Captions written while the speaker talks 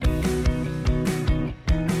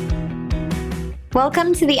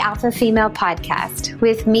Welcome to the Alpha Female Podcast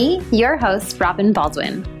with me, your host, Robin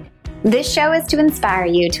Baldwin. This show is to inspire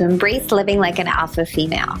you to embrace living like an alpha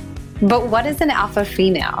female. But what is an alpha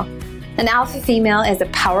female? An alpha female is a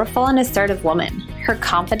powerful and assertive woman. Her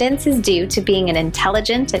confidence is due to being an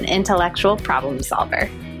intelligent and intellectual problem solver.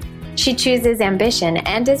 She chooses ambition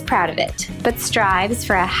and is proud of it, but strives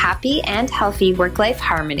for a happy and healthy work-life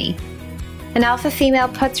harmony. An alpha female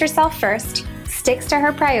puts herself first, sticks to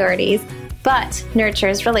her priorities, but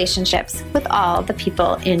nurtures relationships with all the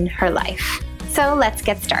people in her life. So let's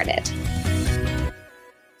get started.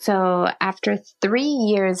 So after 3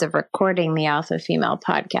 years of recording the Alpha Female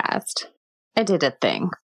Podcast, I did a thing.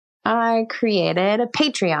 I created a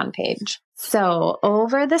Patreon page. So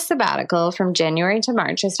over the sabbatical from January to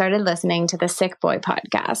March, I started listening to the Sick Boy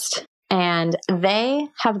podcast. And they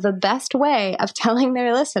have the best way of telling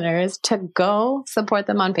their listeners to go support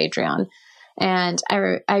them on Patreon. And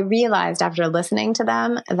I realized after listening to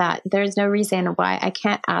them that there's no reason why I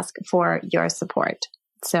can't ask for your support.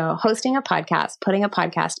 So hosting a podcast, putting a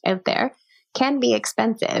podcast out there can be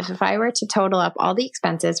expensive. If I were to total up all the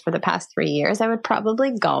expenses for the past 3 years, I would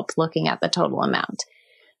probably gulp looking at the total amount.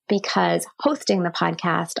 Because hosting the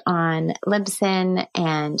podcast on Libsyn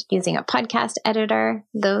and using a podcast editor,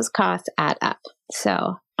 those costs add up.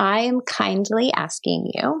 So I am kindly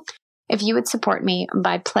asking you if you would support me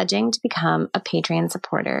by pledging to become a Patreon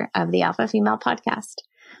supporter of the Alpha Female Podcast.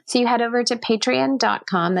 So you head over to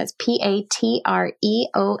patreon.com, that's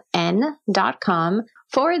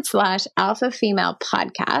patreon.com/Alpha Female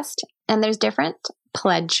Podcast. And there's different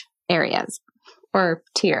pledge areas or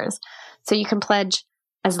tiers. So you can pledge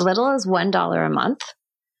as little as $1 a month,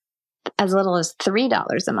 as little as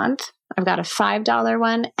 $3 a month. I've got a $5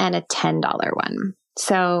 one and a $10 one.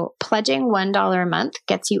 So pledging $1 a month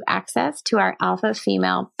gets you access to our Alpha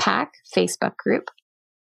Female Pack Facebook group.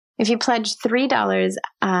 If you pledge $3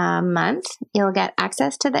 a month, you'll get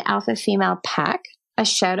access to the Alpha Female Pack, a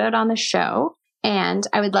shout out on the show, and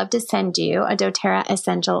I would love to send you a doTERRA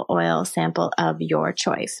essential oil sample of your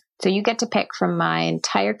choice. So you get to pick from my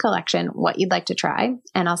entire collection what you'd like to try,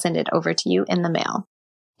 and I'll send it over to you in the mail.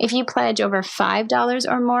 If you pledge over $5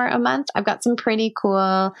 or more a month, I've got some pretty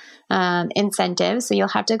cool incentives. So you'll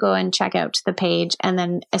have to go and check out the page. And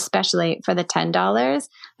then especially for the $10,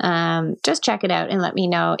 just check it out and let me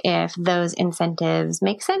know if those incentives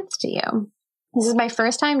make sense to you. This is my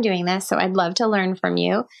first time doing this, so I'd love to learn from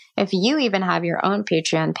you. If you even have your own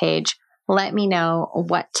Patreon page, let me know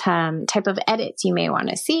what type of edits you may want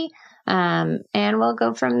to see, and we'll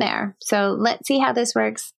go from there. So let's see how this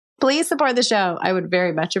works. Please support the show. I would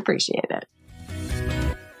very much appreciate it.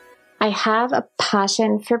 I have a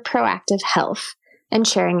passion for proactive health and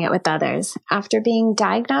sharing it with others. After being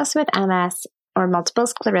diagnosed with MS or multiple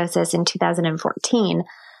sclerosis in 2014,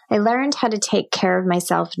 I learned how to take care of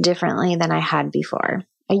myself differently than I had before.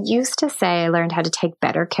 I used to say I learned how to take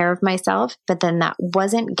better care of myself, but then that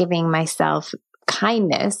wasn't giving myself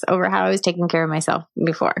kindness over how I was taking care of myself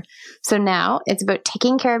before. So now it's about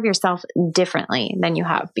taking care of yourself differently than you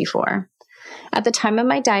have before. At the time of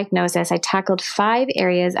my diagnosis, I tackled 5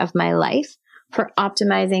 areas of my life for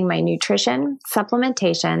optimizing my nutrition,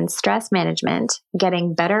 supplementation, stress management,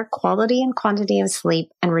 getting better quality and quantity of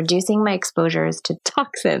sleep, and reducing my exposures to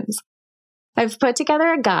toxins. I've put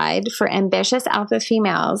together a guide for ambitious alpha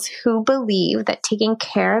females who believe that taking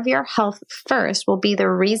care of your health first will be the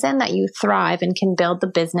reason that you thrive and can build the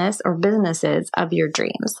business or businesses of your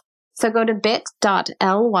dreams. So go to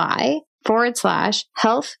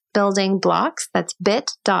bit.ly/health building blocks. That's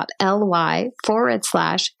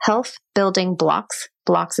bit.ly/health building blocks.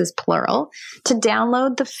 Blocks is plural, to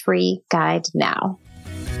download the free guide now.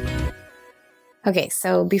 Okay,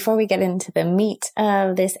 so before we get into the meat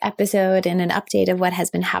of this episode and an update of what has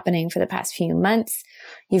been happening for the past few months,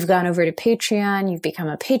 you've gone over to Patreon, you've become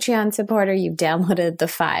a Patreon supporter, you've downloaded the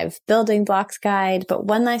 5 building blocks guide. But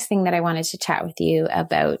one last thing that I wanted to chat with you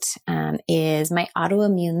about is my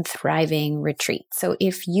autoimmune thriving retreat. So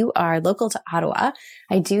if you are local to Ottawa,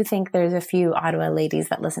 I do think there's a few Ottawa ladies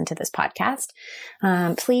that listen to this podcast.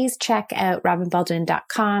 Please check out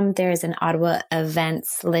robinbaldwin.com. There's an Ottawa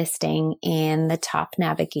events listing in the top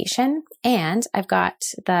navigation, and I've got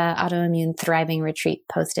the autoimmune thriving retreat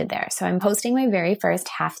posted there. So I'm hosting my very first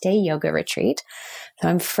half-day yoga retreat. So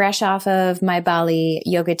I'm fresh off of my Bali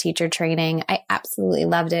yoga teacher training. I absolutely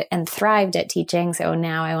loved it and thrived at teaching. So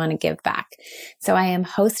now I want to give back. So I am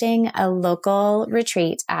hosting a local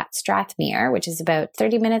retreat at Strathmere, which is about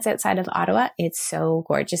 30 minutes outside of Ottawa. It's so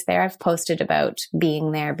gorgeous there. I've posted about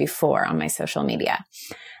being there before on my social media.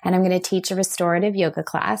 And I'm going to teach a restorative yoga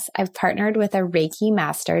class. I've partnered with a Reiki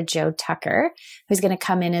master, Joe Tucker, who's going to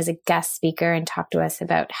come in as a guest speaker and talk to us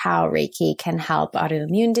about how Reiki can help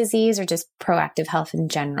autoimmune disease or just proactive health in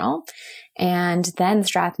general. And then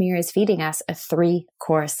Strathmere is feeding us a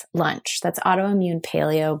 3-course lunch that's autoimmune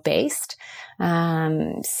paleo based.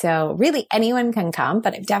 So really anyone can come,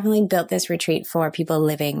 but I've definitely built this retreat for people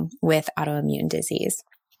living with autoimmune disease.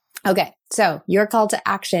 Okay, so your call to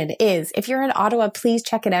action is, if you're in Ottawa, please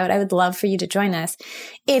check it out. I would love for you to join us.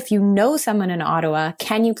 If you know someone in Ottawa,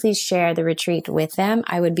 can you please share the retreat with them?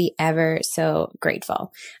 I would be ever so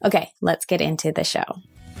grateful. Okay, let's get into the show.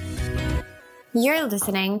 You're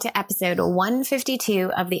listening to episode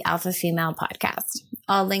 152 of the Alpha Female Podcast.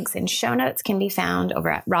 All links and show notes can be found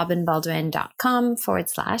over at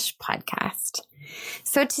robinbaldwin.com/podcast.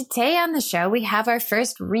 So today on the show, we have our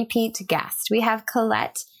first repeat guest. We have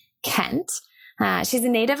Colette Kent. She's a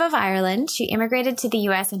native of Ireland. She immigrated to the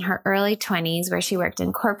US in her early 20s, where she worked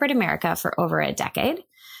in corporate America for over a decade.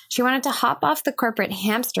 She wanted to hop off the corporate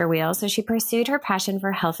hamster wheel, so she pursued her passion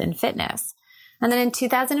for health and fitness. And then in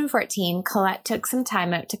 2014, Colette took some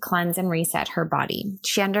time out to cleanse and reset her body.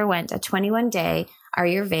 She underwent a 21-day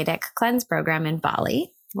Ayurvedic cleanse program in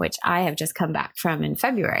Bali, which I have just come back from in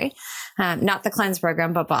February. Not the cleanse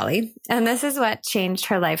program, but Bali. And this is what changed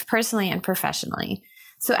her life personally and professionally.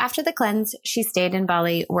 So after the cleanse, she stayed in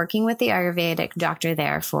Bali working with the Ayurvedic doctor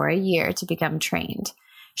there for a year to become trained.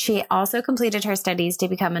 She also completed her studies to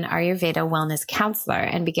become an Ayurveda Wellness Counselor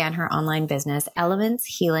and began her online business, Elements,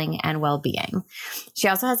 Healing and Wellbeing. She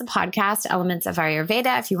also has a podcast, Elements of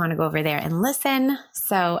Ayurveda, if you want to go over there and listen.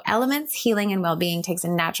 So Elements, Healing and Wellbeing takes a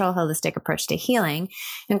natural, holistic approach to healing,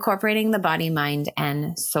 incorporating the body, mind,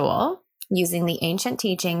 and soul, using the ancient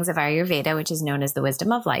teachings of Ayurveda, which is known as the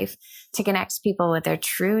wisdom of life, to connect people with their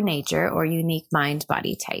true nature or unique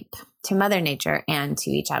mind-body type, to Mother Nature and to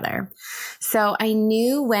each other. So I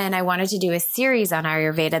knew when I wanted to do a series on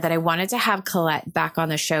Ayurveda that I wanted to have Colette back on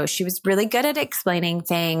the show. She was really good at explaining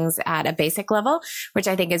things at a basic level, which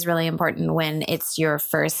I think is really important when it's your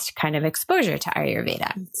first kind of exposure to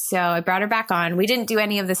Ayurveda. So I brought her back on. We didn't do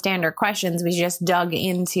any of the standard questions. We just dug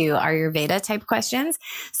into Ayurveda type questions.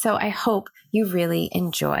 So I hope you really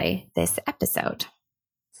enjoy this episode.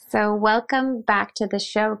 So welcome back to the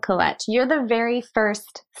show, Colette. You're the very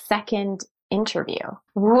second interview.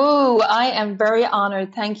 Woo, I am very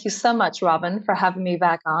honored. Thank you so much, Robin, for having me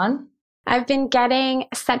back on. I've been getting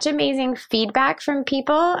such amazing feedback from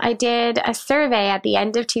people. I did a survey at the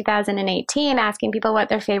end of 2018 asking people what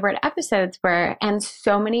their favorite episodes were, and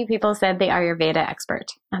so many people said the Ayurveda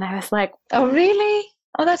expert. And I was like, oh, really?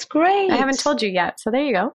 Oh, that's great. I haven't told you yet, so there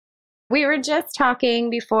you go. We were just talking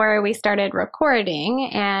before we started recording,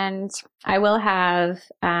 and I will have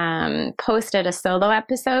posted a solo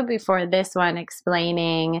episode before this one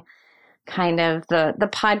explaining kind of the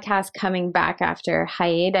podcast coming back after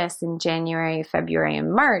hiatus in January, February,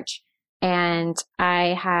 and March. And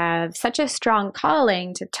I have such a strong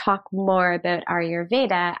calling to talk more about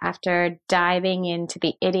Ayurveda after diving into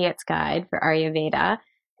the Idiot's Guide for Ayurveda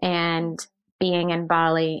and being in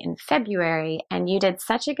Bali in February. And you did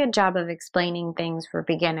such a good job of explaining things for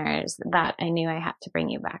beginners that I knew I had to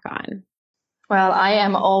bring you back on. Well, I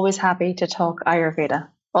am always happy to talk Ayurveda,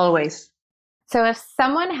 always. So if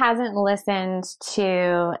someone hasn't listened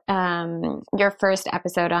to your first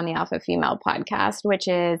episode on the Alpha Female Podcast, which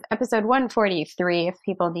is episode 143, if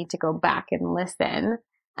people need to go back and listen,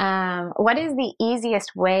 what is the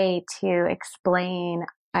easiest way to explain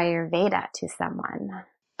Ayurveda to someone?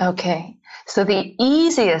 Okay, so the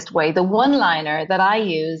easiest way, the one-liner that I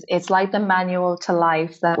use, it's like the manual to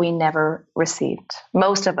life that we never received.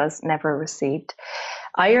 Most of us never received.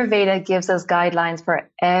 Ayurveda gives us guidelines for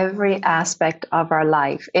every aspect of our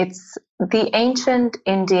life. It's the ancient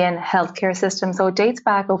Indian healthcare system, so it dates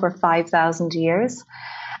back over 5,000 years.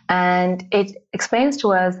 And it explains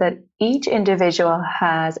to us that each individual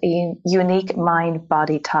has a unique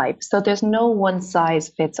mind-body type. So there's no one size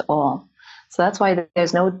fits all. So that's why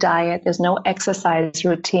there's no diet, there's no exercise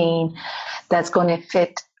routine that's going to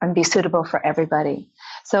fit and be suitable for everybody.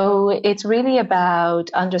 So it's really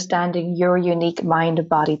about understanding your unique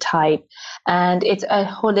mind-body type. And it's a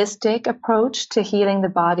holistic approach to healing the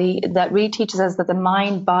body that really teaches us that the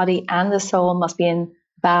mind, body, and the soul must be in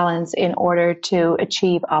balance in order to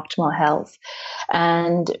achieve optimal health.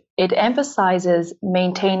 And it emphasizes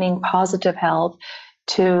maintaining positive health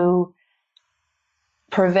to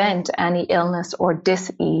prevent any illness or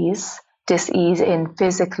disease in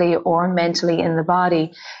physically or mentally in the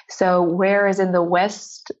body. So whereas in the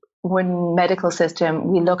Western medical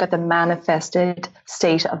system, we look at the manifested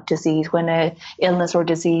state of disease when an illness or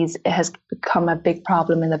disease has become a big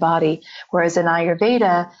problem in the body. Whereas in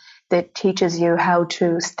Ayurveda, that teaches you how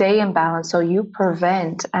to stay in balance so you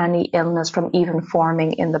prevent any illness from even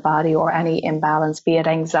forming in the body, or any imbalance, be it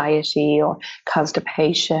anxiety or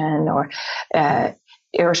constipation or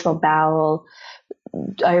irritable bowel.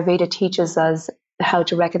 Ayurveda teaches us how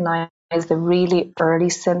to recognize the really early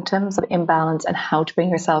symptoms of imbalance and how to bring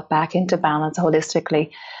yourself back into balance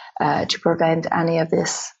holistically to prevent any of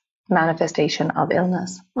this manifestation of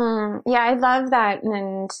illness. Yeah, I love that.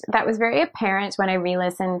 And that was very apparent when I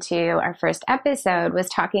re-listened to our first episode, was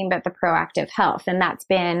talking about the proactive health. And that's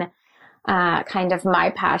been kind of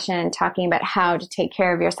my passion, talking about how to take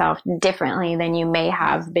care of yourself differently than you may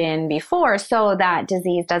have been before, so that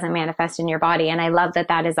disease doesn't manifest in your body. And I love that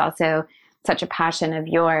that is also such a passion of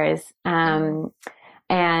yours.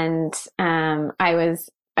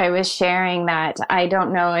 I was sharing that I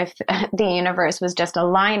don't know if the universe was just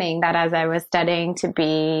aligning that as I was studying to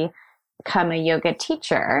become a yoga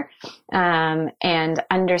teacher, and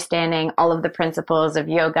understanding all of the principles of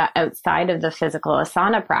yoga outside of the physical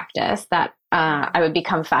asana practice, that I would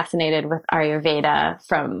become fascinated with Ayurveda,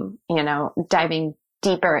 from, diving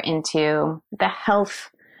deeper into the health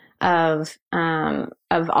of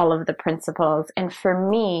all of the principles. And for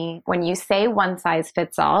me, when you say one size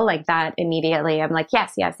fits all like that, immediately I'm like,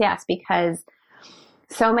 yes, yes, yes, because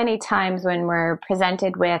so many times when we're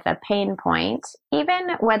presented with a pain point, even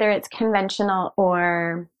whether it's conventional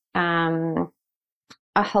or a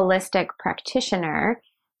holistic practitioner,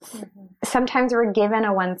 sometimes we're given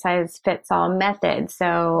a one size fits all method.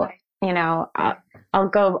 So, I'll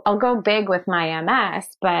go big with my MS,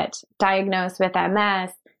 but diagnosed with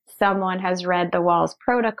MS, someone has read the Walls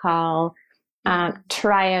protocol,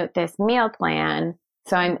 try out this meal plan.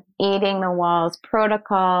 So I'm eating the Walls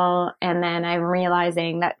protocol, and then I'm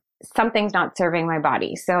realizing that something's not serving my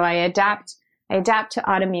body. So I adapt to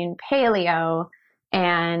autoimmune paleo,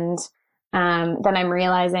 and then I'm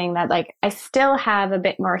realizing that I still have a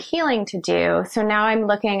bit more healing to do. So now I'm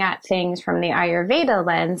looking at things from the Ayurveda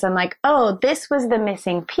lens. I'm like, oh, this was the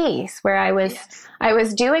missing piece, where I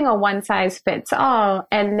was doing a one size fits all.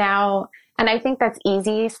 And I think that's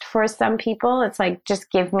easiest for some people. It's like, just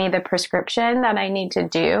give me the prescription that I need to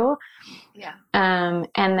do. Yeah. And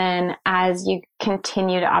then as you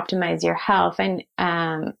continue to optimize your health, and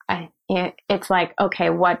it's like, okay,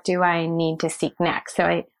 what do I need to seek next?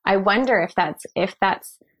 So I wonder if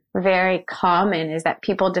that's very common, is that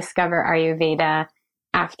people discover Ayurveda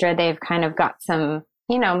after they've kind of got some,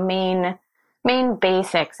 main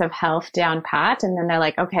basics of health down pat. And then they're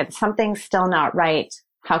like, okay, something's still not right.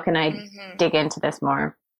 How can I dig into this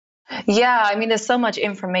more? Yeah, I mean, there's so much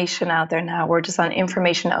information out there now. We're just on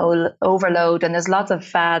information overload, and there's lots of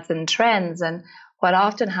fads and trends. And what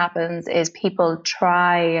often happens is people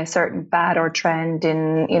try a certain fad or trend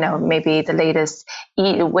in, maybe the latest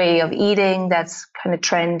way of eating that's kind of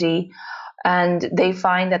trendy, and they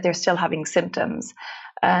find that they're still having symptoms,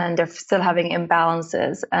 and they're still having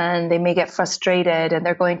imbalances, and they may get frustrated, and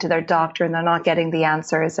they're going to their doctor and they're not getting the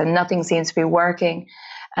answers, and nothing seems to be working.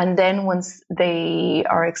 And then once they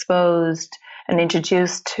are exposed and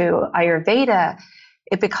introduced to Ayurveda,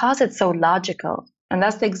 because it's so logical, and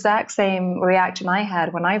that's the exact same reaction I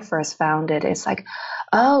had when I first found it. It's like,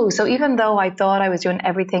 oh, so even though I thought I was doing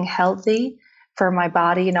everything healthy for my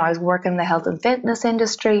body, I was working in the health and fitness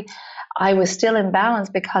industry, I was still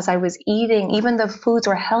imbalanced because I was eating, even though foods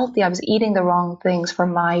were healthy, I was eating the wrong things for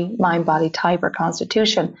my mind, body type or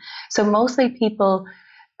constitution. So mostly people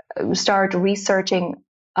start researching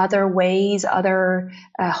other ways, other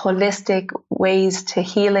holistic ways to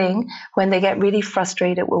healing when they get really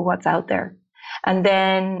frustrated with what's out there. And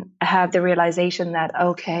then have the realization that,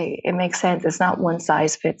 okay, it makes sense. It's not one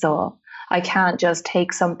size fits all. I can't just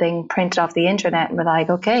take something printed off the internet and be like,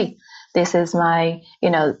 okay, this is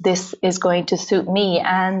this is going to suit me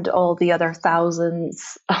and all the other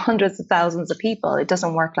thousands, hundreds of thousands of people. It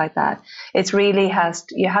doesn't work like that. It's really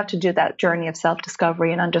you have to do that journey of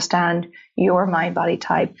self-discovery and understand your mind, body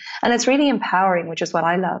type. And it's really empowering, which is what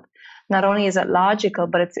I love. Not only is it logical,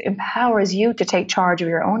 but it empowers you to take charge of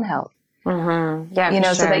your own health. Mm-hmm.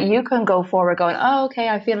 Yeah, so that you can go forward going, oh, okay,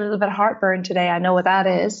 I feel a little bit of heartburn today. I know what that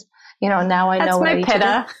is. Now I know what I need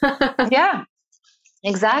to do. Yeah.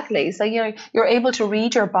 Exactly. So you're able to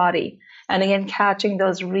read your body, and again, catching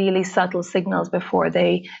those really subtle signals before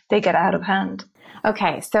they get out of hand.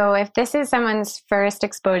 Okay, so if this is someone's first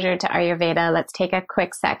exposure to Ayurveda, let's take a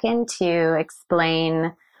quick second to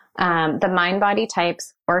explain the mind-body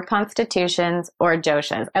types or constitutions or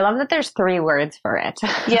doshas. I love that there's 3 words for it.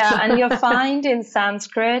 Yeah, and you'll find in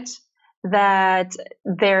Sanskrit that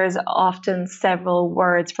there's often several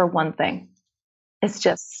words for one thing. It's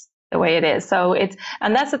just the way it is. So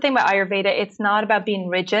and that's the thing about Ayurveda. It's not about being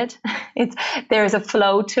rigid. There's a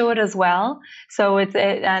flow to it as well. So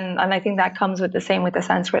and I think that comes with the same with the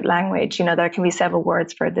Sanskrit language. There can be several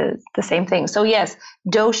words for the same thing. So yes,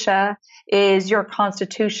 dosha is your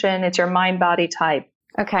constitution. It's your mind body type.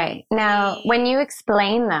 Okay. Now, when you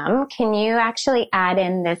explain them, can you actually add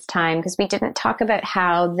in this time, because we didn't talk about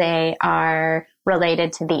how they are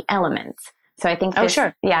related to the elements. So I think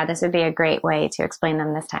this would be a great way to explain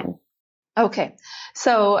them this time. Okay.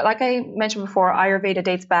 So like I mentioned before, Ayurveda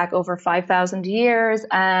dates back over 5,000 years,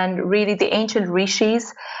 and really the ancient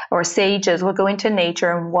rishis or sages will go into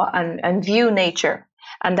nature and view nature.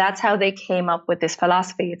 And that's how they came up with this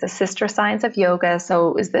philosophy. It's a sister science of yoga,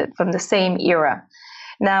 so is from the same era.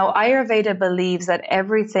 Now, Ayurveda believes that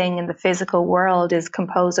everything in the physical world is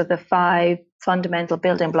composed of the 5 fundamental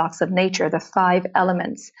building blocks of nature, the 5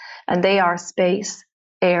 elements, and they are space,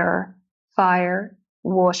 air, fire,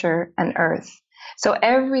 water, and earth. So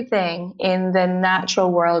everything in the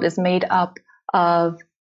natural world is made up of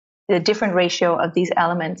the different ratio of these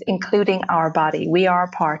elements, including our body. We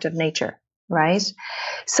are part of nature, right?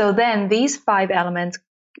 So then these 5 elements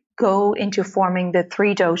go into forming the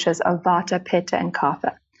 3 doshas of Vata, Pitta, and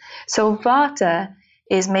Kapha. So Vata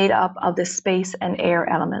is made up of the space and air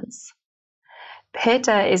elements.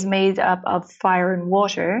 Pitta is made up of fire and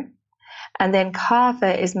water. And then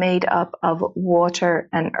Kapha is made up of water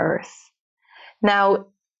and earth. Now,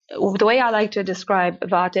 the way I like to describe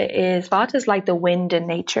Vata is like the wind in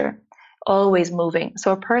nature, always moving.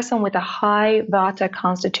 So a person with a high Vata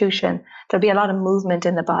constitution, there'll be a lot of movement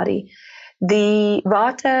in the body. The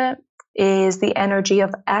Vata is the energy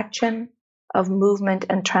of action, of movement,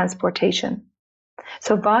 and transportation.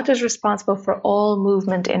 So Vata is responsible for all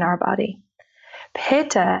movement in our body.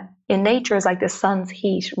 Pitta in nature is like the sun's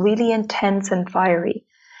heat, really intense and fiery.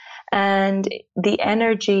 And the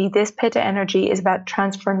energy, this Pitta energy, is about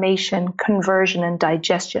transformation, conversion, and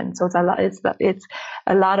digestion. So it's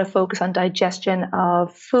a lot of focus on digestion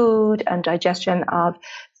of food and digestion of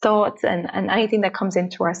thoughts and anything that comes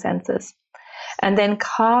into our senses. And then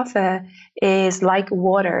Kapha is like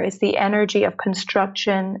water. It's the energy of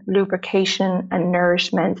construction, lubrication, and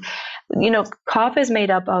nourishment. Kapha is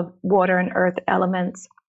made up of water and earth elements.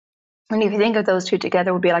 And if you think of those two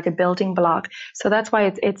together, it would be like a building block. So that's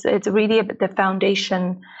why it's really the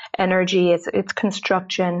foundation energy. It's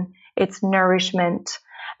construction, it's nourishment.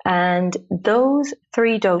 And those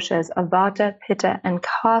 3 doshas of Vata, Pitta, and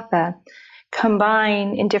Kapha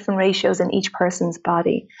combine in different ratios in each person's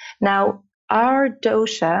body. Now, our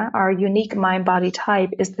dosha, our unique mind-body type,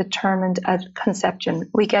 is determined at conception.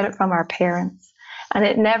 We get it from our parents, and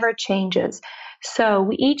it never changes. So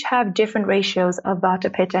we each have different ratios of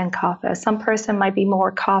Vata, Pitta, and Kapha. Some person might be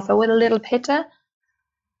more Kapha with a little Pitta,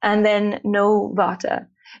 and then no Vata.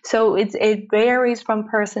 So it varies from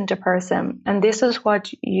person to person, and this is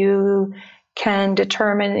what you can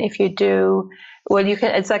determine if you do. Well,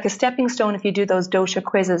 it's like a stepping stone if you do those dosha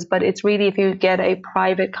quizzes, but it's really if you get a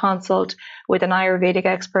private consult with an Ayurvedic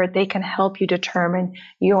expert, they can help you determine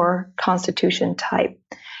your constitution type.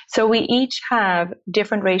 So we each have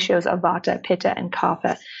different ratios of Vata, Pitta, and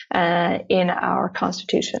Kapha in our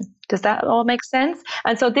constitution. Does that all make sense?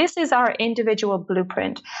 And so this is our individual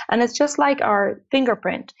blueprint, and it's just like our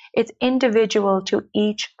fingerprint. It's individual to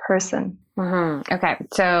each person. Mm-hmm. Okay,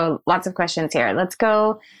 so lots of questions here. Let's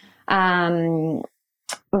go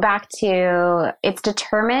back to, it's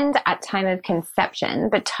determined at time of conception,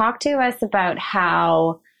 but talk to us about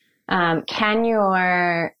how can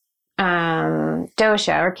your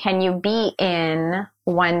dosha, or can you be in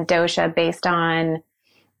one dosha based on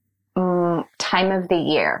time of the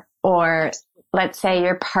year? Or let's say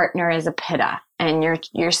your partner is a Pitta and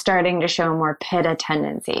you're starting to show more Pitta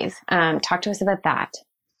tendencies. Talk to us about that.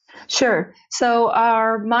 Sure. So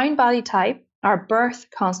our mind-body type, our birth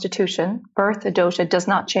constitution, birth dosha, does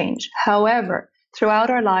not change. However,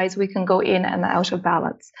 throughout our lives, we can go in and out of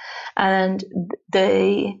balance. And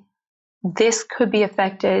this could be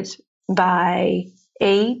affected by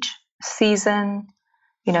age, season,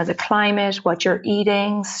 the climate, what you're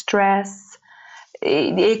eating, stress.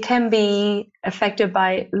 It can be affected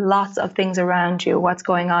by lots of things around you. What's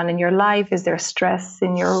going on in your life? Is there stress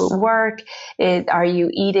in your work? Are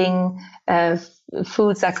you eating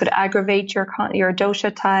foods that could aggravate your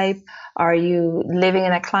dosha type? Are you living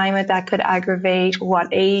in a climate that could aggravate? What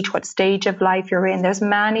age, what stage of life you're in? There's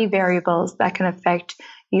many variables that can affect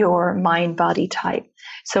your mind-body type.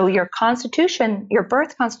 So your constitution, your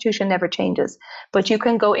birth constitution never changes, but you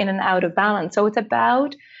can go in and out of balance. So it's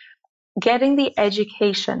about getting the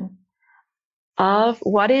education of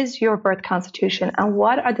what is your birth constitution and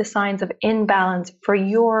what are the signs of imbalance for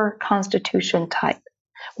your constitution type.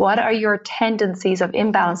 What are your tendencies of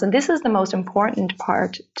imbalance? And this is the most important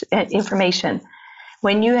part, information.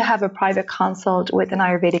 When you have a private consult with an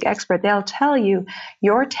Ayurvedic expert, they'll tell you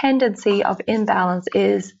your tendency of imbalance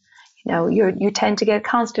is, you tend to get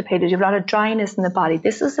constipated. You have a lot of dryness in the body.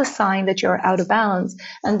 This is a sign that you're out of balance.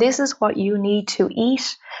 And this is what you need to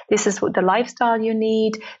eat. This is what the lifestyle you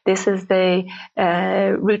need. This is the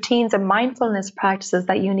routines and mindfulness practices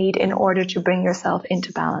that you need in order to bring yourself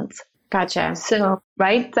into balance. Gotcha. So,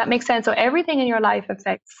 right? Does that make sense? So everything in your life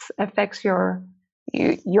affects your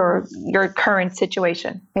current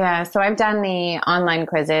situation. Yeah. So I've done the online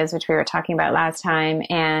quizzes, which we were talking about last time.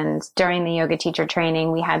 And during the yoga teacher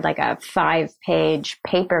training, we had like a 5-page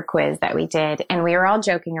paper quiz that we did. And we were all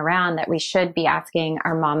joking around that we should be asking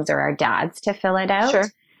our moms or our dads to fill it out.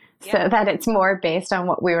 Sure. So that it's more based on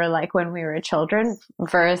what we were like when we were children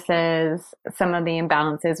versus some of the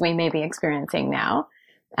imbalances we may be experiencing now.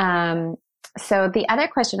 So the other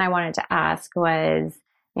question I wanted to ask was,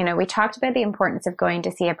 we talked about the importance of going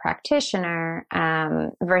to see a practitioner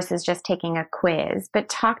versus just taking a quiz, but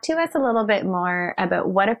talk to us a little bit more about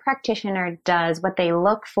what a practitioner does, what they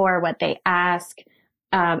look for, what they ask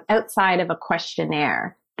outside of a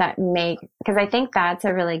questionnaire because I think that's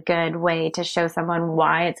a really good way to show someone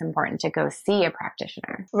why it's important to go see a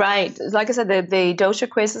practitioner. Right. Like I said, the dosha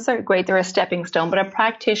quizzes are great. They're a stepping stone, but a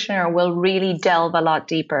practitioner will really delve a lot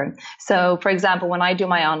deeper. So, for example, when I do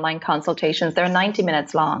my online consultations, they're 90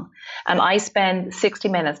 minutes long, and I spend 60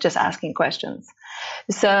 minutes just asking questions.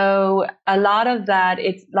 So a lot of that,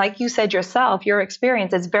 it's like you said yourself, your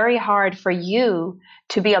experience, it's very hard for you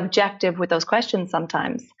to be objective with those questions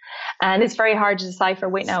sometimes. And it's very hard to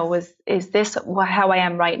decipher, is this how I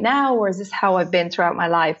am right now, or is this how I've been throughout my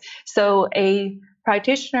life? So a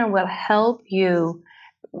practitioner will help you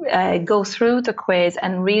go through the quiz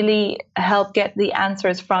and really help get the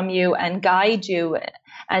answers from you and guide you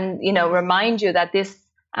and, remind you that this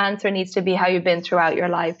answer needs to be how you've been throughout your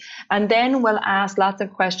life. And then we'll ask lots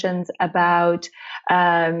of questions about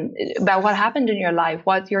what happened in your life,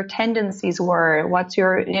 what your tendencies were, what's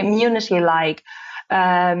your immunity like.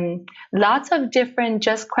 Lots of different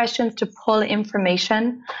just questions to pull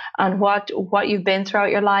information on what you've been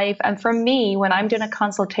throughout your life. And for me, when I'm doing a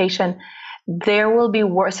consultation, there will be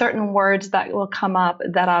certain words that will come up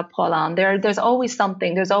that I'll pull on. There's always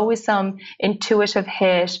something. There's always some intuitive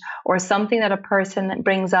hit or something that a person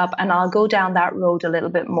brings up, and I'll go down that road a little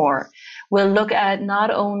bit more. We'll look at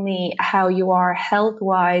not only how you are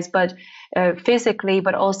health-wise, but physically,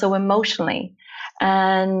 but also emotionally.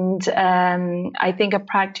 And I think a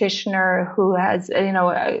practitioner who has,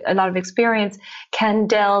 a lot of experience can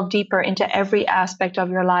delve deeper into every aspect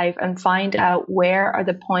of your life and find out where are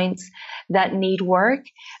the points that need work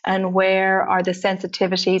and where are the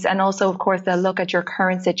sensitivities. And also, of course, they'll look at your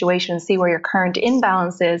current situation, see where your current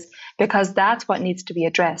imbalance is, because that's what needs to be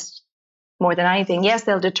addressed. More than anything, yes,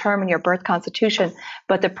 they'll determine your birth constitution,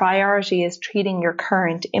 but the priority is treating your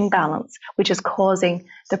current imbalance, which is causing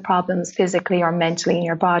the problems physically or mentally in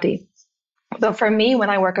your body. But for me, when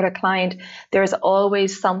I work with a client, there's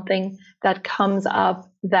always something that comes up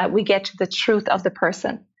that we get to the truth of the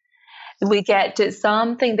person. We get to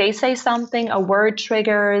something, they say something, a word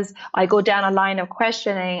triggers, I go down a line of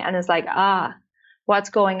questioning, and it's like,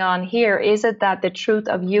 what's going on here? Is it that the truth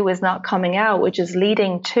of you is not coming out, which is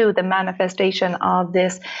leading to the manifestation of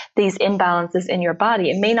these imbalances in your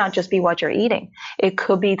body? It may not just be what you're eating. It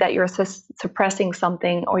could be that you're suppressing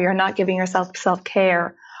something, or you're not giving yourself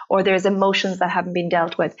self-care, or there's emotions that haven't been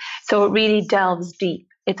dealt with. So it really delves deep.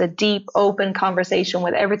 It's a deep, open conversation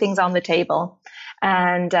with everything's on the table.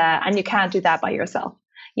 And you can't do that by yourself.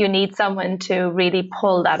 You need someone to really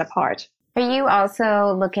pull that apart. Are you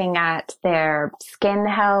also looking at their skin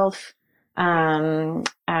health,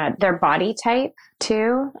 their body type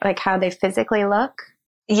too, like how they physically look?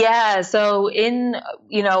 Yeah. So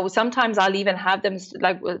sometimes I'll even have them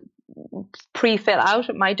pre-fill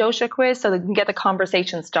out my dosha quiz so they can get the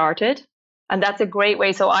conversation started. And that's a great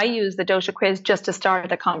way. So I use the dosha quiz just to start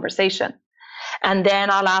the conversation. And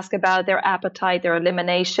then I'll ask about their appetite, their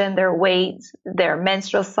elimination, their weight, their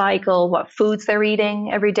menstrual cycle, what foods they're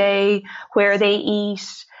eating every day, where they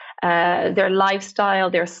eat, their lifestyle,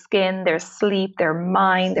 their skin, their sleep, their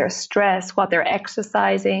mind, their stress, what they're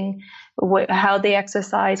exercising, how they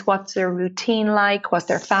exercise, what's their routine like, what's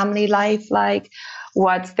their family life like,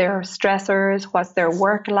 what's their stressors, what's their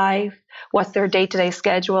work life, what's their day-to-day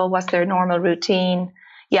schedule, what's their normal routine.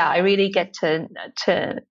 Yeah, I really get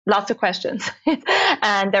to lots of questions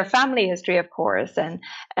and their family history, of course,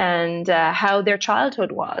 and how their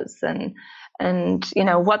childhood was, and and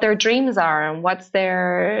what their dreams are and what's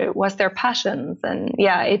their passions. And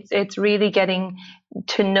yeah, it's really getting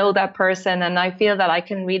to know that person, and I feel that I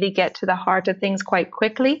can really get to the heart of things quite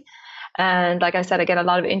quickly. And like I said, I get a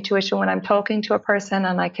lot of intuition when I'm talking to a person,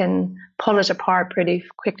 and I can pull it apart pretty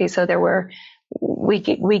quickly, so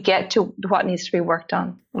we get to what needs to be worked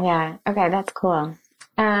on. Yeah. Okay, that's cool.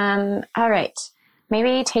 All right.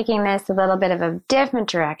 Maybe taking this a little bit of a different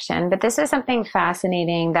direction, but this is something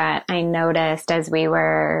fascinating that I noticed as we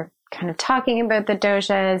were kind of talking about the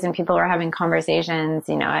doshas and people were having conversations,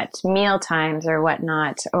 at meal times or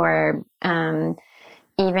whatnot, or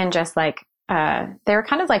even just like they were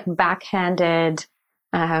kind of like backhanded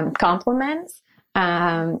compliments.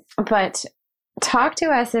 But talk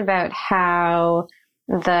to us about how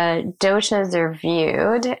the doshas are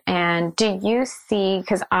viewed, and do you see,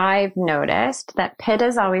 because I've noticed that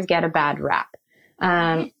pittas always get a bad rap,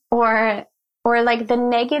 or like the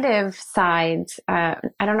negative sides, I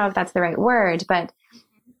don't know if that's the right word, but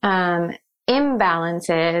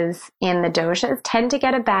imbalances in the doshas tend to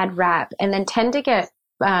get a bad rap and then tend to get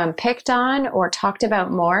picked on or talked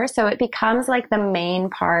about more. So it becomes like the main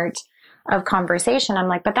part of conversation. I'm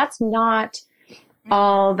like, but that's not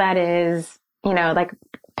all that is, like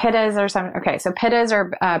pittas or something. Okay, so pittas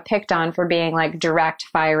are picked on for being like direct,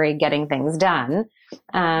 fiery, getting things done.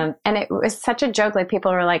 And it was such a joke. Like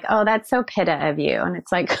people were like, oh, that's so pitta of you. And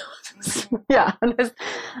it's like, yeah.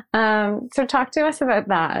 So talk to us about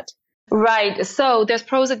that. Right. So there's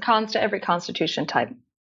pros and cons to every constitution type.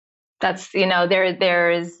 That's,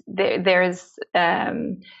 there's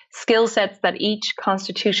skill sets that each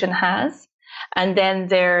constitution has. And then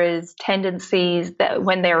there is tendencies that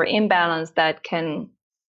when they're imbalanced that can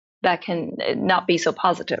not be so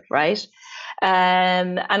positive, right?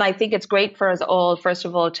 And I think it's great for us all, first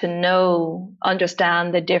of all, to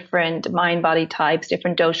understand the different mind-body types,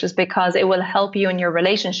 different doshas, because it will help you in your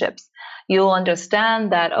relationships. You'll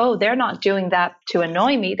understand that, oh, they're not doing that to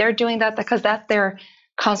annoy me. They're doing that because that's their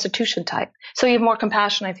constitution type. So you have more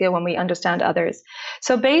compassion, I feel, when we understand others.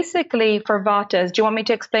 So basically for vatas, do you want me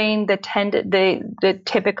to explain the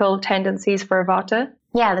typical tendencies for vata?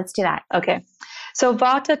 Yeah, let's do that. Okay. So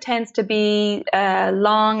vata tends to be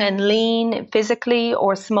long and lean physically,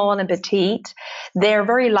 or small and petite. They're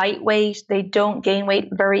very lightweight. They don't gain weight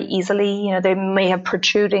very easily. They may have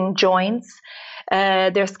protruding joints.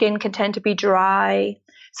 Their skin can tend to be dry.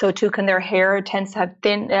 So too can their hair. It tends to have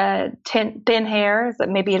thin hair, that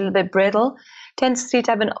maybe a little bit brittle. Tends to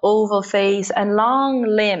have an oval face and long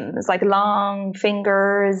limbs, like long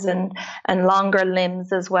fingers and longer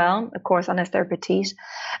limbs as well, of course, unless they're petite.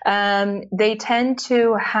 They tend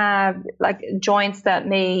to have like joints that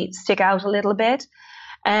may stick out a little bit.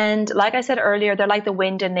 And like I said earlier, they're like the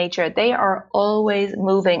wind in nature. They are always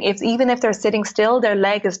moving. Even if they're sitting still, their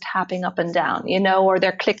leg is tapping up and down, or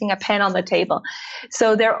they're clicking a pen on the table.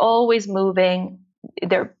 So they're always moving.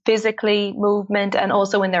 They're physically movement, and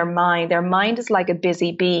also in their mind. Their mind is like a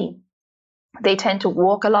busy bee. They tend to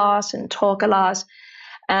walk a lot and talk a lot.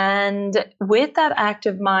 And with that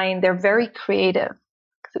active mind, they're very creative.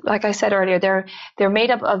 Like I said earlier, they're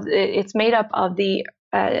made up of the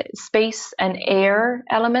space and air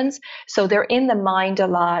elements. So they're in the mind a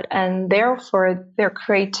lot, and therefore their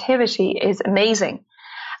creativity is amazing.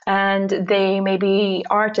 And they may be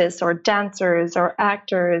artists or dancers or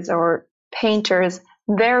actors or painters,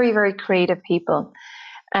 very, very creative people.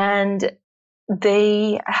 And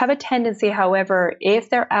they have a tendency, however, if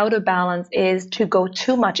they're out of balance, is to go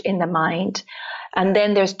too much in the mind. And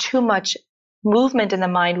then there's too much movement in the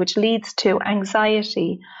mind, which leads to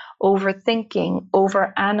anxiety, overthinking,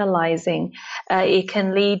 overanalyzing. It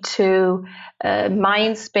can lead to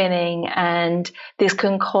mind spinning, and this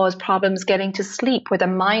can cause problems getting to sleep, where the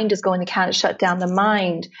mind is going to can't shut down the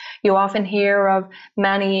mind. You often hear of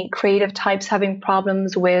many creative types having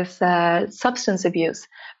problems with substance abuse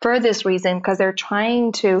for this reason, because they're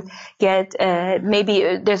trying to get,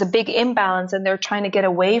 maybe there's a big imbalance and they're trying to get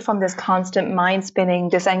away from this constant mind spinning,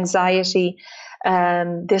 this anxiety,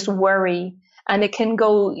 this worry. And it can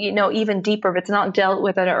go, even deeper if it's not dealt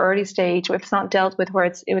with at an early stage. If it's not dealt with where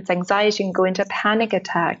it's anxiety, can go into panic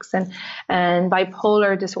attacks and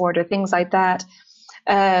bipolar disorder, things like that.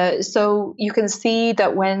 So you can see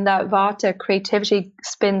that when that vata creativity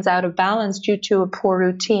spins out of balance due to a poor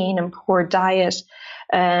routine and poor diet,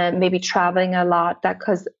 maybe traveling a lot, that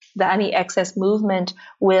because any excess movement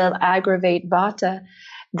will aggravate vata.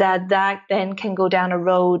 that then can go down a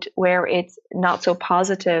road where it's not so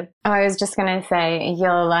positive. Oh, I was just going to say,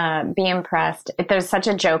 you'll be impressed. There's such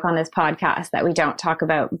a joke on this podcast that we don't talk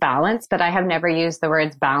about balance, but I have never used the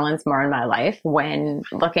words balance more in my life when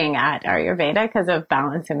looking at Ayurveda because of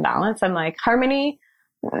balance and balance. I'm like, harmony,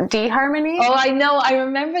 deharmony. Oh, I know. I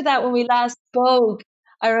remember that when we last spoke.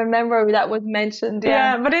 I remember that was mentioned.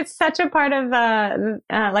 Yeah, but it's such a part of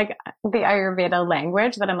like the Ayurveda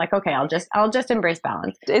language that I'm like, okay, I'll just embrace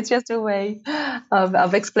balance. It's just a way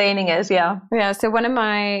of explaining it. Yeah. Yeah. So one of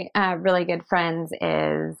my really good friends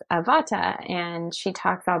is a Vata, and she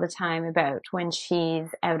talks all the time about when she's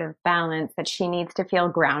out of balance that she needs to feel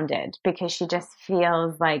grounded because she just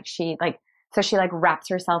feels like so she wraps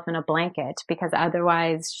herself in a blanket because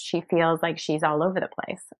otherwise she feels like she's all over the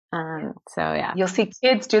place. So yeah. You'll see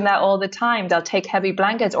kids doing that all the time. They'll take heavy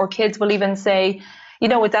blankets, or kids will even say,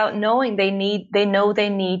 without knowing they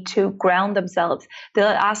need to ground themselves. They'll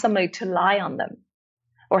ask somebody to lie on them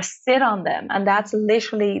or sit on them. And that's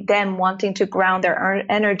literally them wanting to ground their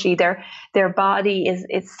energy. Their body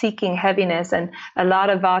is seeking heaviness. And a lot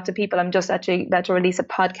of Vata people, I'm just actually about to release a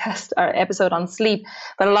podcast or episode on sleep,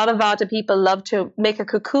 but a lot of Vata people love to make a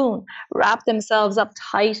cocoon, wrap themselves up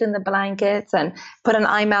tight in the blankets and put an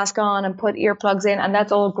eye mask on and put earplugs in. And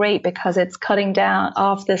that's all great because it's cutting down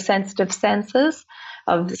off the sensitive senses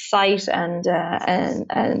of sight and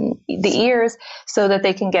the ears so that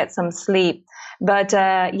they can get some sleep. But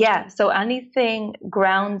so anything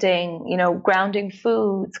grounding, grounding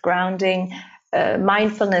foods, grounding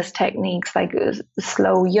mindfulness techniques like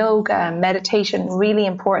slow yoga, meditation, really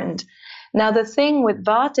important. Now, the thing with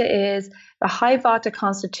Vata is a high Vata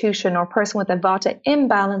constitution or person with a Vata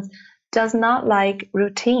imbalance does not like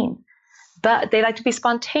routine. But they like to be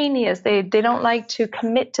spontaneous. They don't like to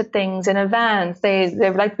commit to things in advance. They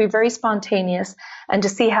like to be very spontaneous and to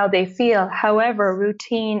see how they feel. However,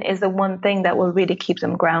 routine is the one thing that will really keep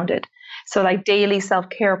them grounded. So like daily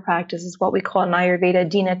self-care practice is what we call in Ayurveda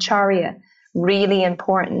dinacharya. Really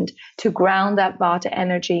important to ground that Vata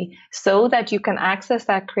energy so that you can access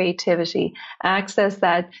that creativity, access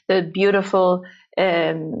the beautiful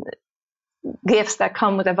gifts that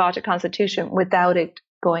come with a Vata constitution without it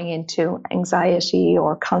going into anxiety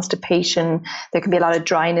or constipation. There can be a lot of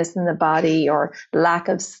dryness in the body or lack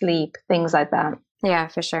of sleep, things like that. Yeah,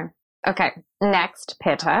 for sure. Okay, next,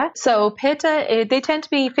 Pitta. So Pitta, they tend to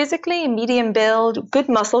be physically medium build, good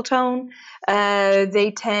muscle tone.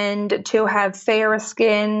 They tend to have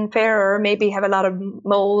fairer, maybe have a lot of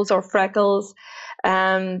moles or freckles.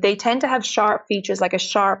 They tend to have sharp features like a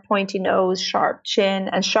sharp pointy nose, sharp chin,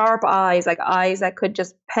 and sharp eyes, like eyes that could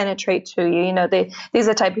just penetrate through you. These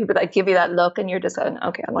are the type of people that give you that look and you're just going,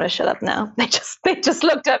 okay, I'm going to shut up now. They just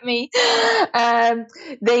looked at me.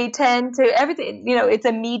 They tend to, everything, it's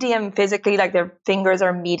a medium physically, like their fingers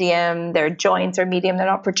are medium, their joints are medium, they're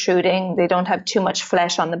not protruding, they don't have too much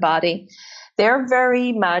flesh on the body. They're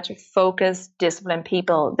very much focused, disciplined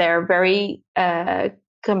people. They're very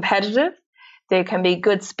competitive. They can be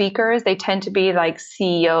good speakers. They tend to be like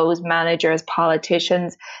CEOs, managers,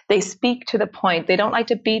 politicians. They speak to the point. They don't like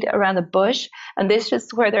to beat around the bush. And this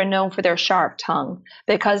is where they're known for their sharp tongue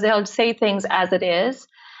because they'll say things as it is.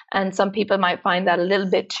 And some people might find that a little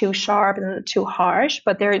bit too sharp and too harsh,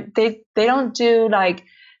 but they don't do like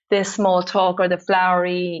the small talk or the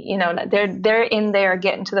flowery, they're in there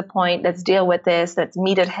getting to the point. Let's deal with this. Let's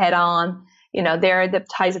meet it head on. They're the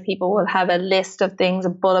types of people who will have a list of things,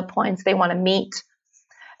 of bullet points they want to meet.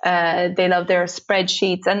 They love their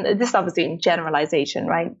spreadsheets. And this is obviously in generalization,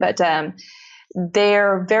 right? But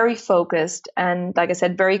they're very focused and, like I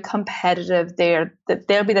said, very competitive. They'll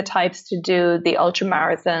be the types to do the ultra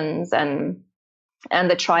marathons and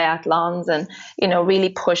the triathlons and, really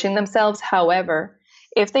pushing themselves. However,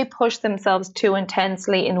 if they push themselves too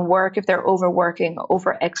intensely in work, if they're overworking,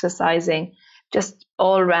 over exercising, just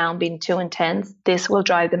all around being too intense, this will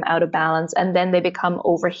drive them out of balance, and then they become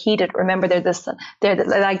overheated. Remember, they're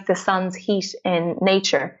like the sun's heat in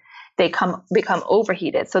nature. They become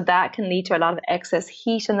overheated, so that can lead to a lot of excess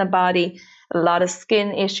heat in the body, a lot of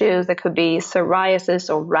skin issues. There could be psoriasis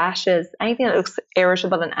or rashes, anything that looks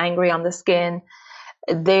irritable and angry on the skin.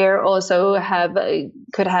 They also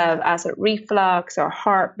could have acid reflux or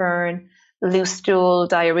heartburn, loose stool,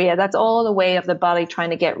 diarrhea. That's all the way of the body trying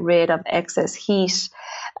to get rid of excess heat.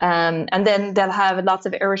 And then they'll have lots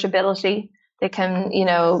of irritability. They can,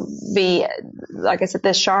 be, like I said,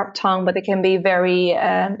 the sharp tongue, but they can be very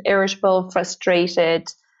irritable,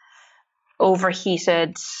 frustrated,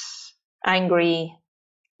 overheated, angry,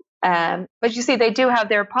 But you see, they do have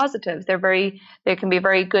their positives. They can be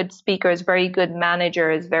very good speakers, very good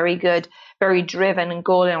managers, very good, very driven and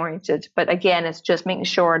goal oriented. But again, it's just making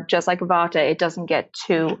sure, just like Vata, it doesn't get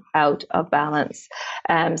too out of balance,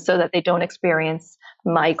 so that they don't experience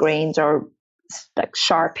migraines or like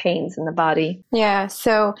sharp pains in the body. Yeah.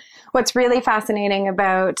 So what's really fascinating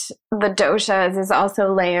about the doshas is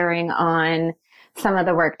also layering on some of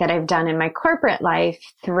the work that I've done in my corporate life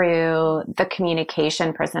through the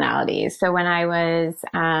communication personalities. So when I was,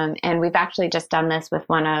 and we've actually just done this with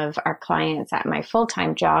one of our clients at my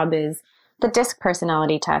full-time job, is the DISC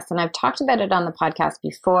personality test. And I've talked about it on the podcast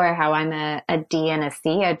before, how I'm a D and a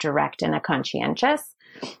C, a direct and a conscientious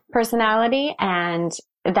personality. And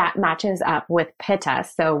that matches up with Pitta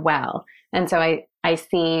so well. And so I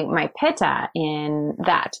see my Pitta in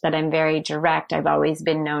that I'm very direct. I've always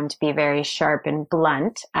been known to be very sharp and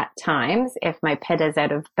blunt at times if my Pitta is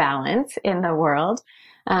out of balance in the world.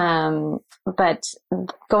 But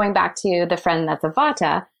going back to the friend that's a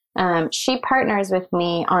Vata, she partners with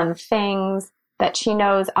me on things that she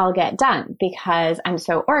knows I'll get done because I'm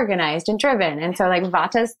so organized and driven. And so like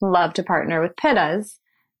Vatas love to partner with Pittas.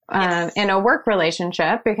 In a work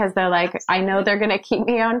relationship because they're like, I know they're going to keep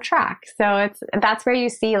me on track. So that's where you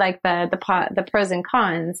see like the pros and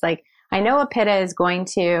cons. Like I know a Pitta is going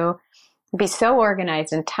to be so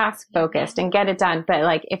organized and task focused and get it done. But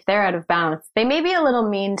like if they're out of balance, they may be a little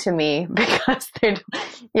mean to me because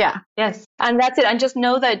Yes. And that's it. And just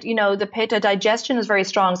know that, the Pitta digestion is very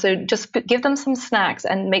strong. So just give them some snacks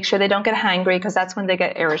and make sure they don't get hangry because that's when they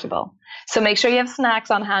get irritable. So make sure you have snacks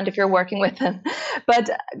on hand if you're working with them. But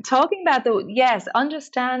talking about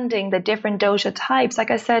understanding the different dosha types,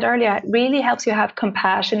 like I said earlier, it really helps you have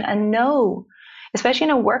compassion and know, especially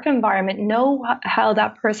in a work environment, know how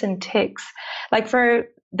that person ticks. Like for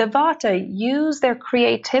the Vata, use their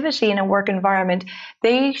creativity in a work environment.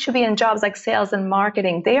 They should be in jobs like sales and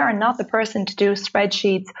marketing. They are not the person to do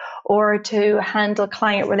spreadsheets or to handle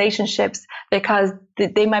client relationships because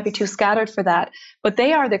they might be too scattered for that. But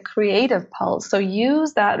they are the creative pulse. So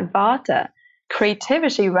use that Vata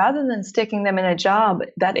creativity rather than sticking them in a job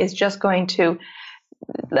that is just going to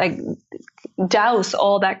like douse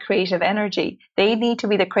all that creative energy. They need to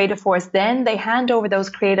be the creative force. Then they hand over those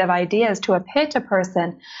creative ideas to a Pitta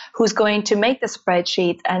person who's going to make the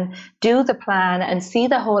spreadsheets and do the plan and see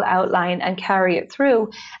the whole outline and carry it through.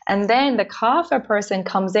 And then the Kapha person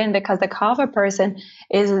comes in because the Kapha person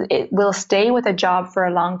will stay with a job for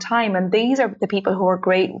a long time. And these are the people who are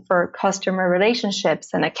great for customer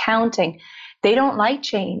relationships and accounting. They don't like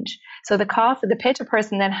change. So the Pitta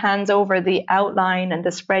person then hands over the outline and the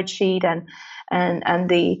spreadsheet and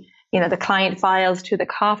the client files to the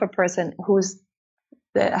Kapha person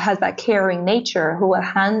has that caring nature, who will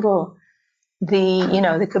handle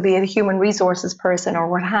there could be a human resources person or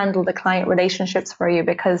will handle the client relationships for you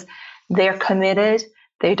because they're committed,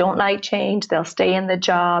 they don't like change, they'll stay in the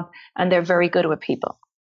job, and they're very good with people.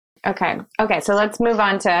 Okay. So let's move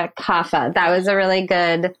on to Kapha. That was a really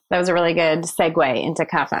good segue into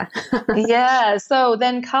Kapha. Yeah. So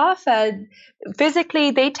then Kapha,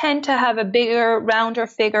 physically, they tend to have a bigger, rounder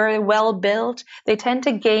figure, well built. They tend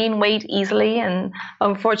to gain weight easily. And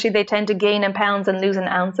unfortunately, they tend to gain in pounds and lose in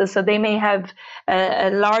ounces. So they may have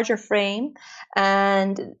a larger frame.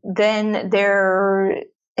 And then their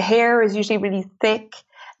hair is usually really thick,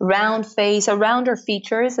 round face, or rounder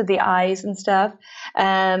features of the eyes and stuff.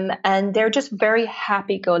 And they're just very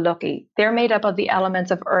happy-go-lucky. They're made up of the elements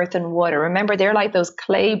of earth and water. Remember, they're like those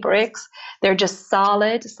clay bricks. They're just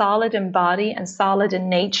solid in body and solid in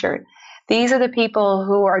nature. These are the people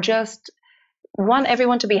who are just want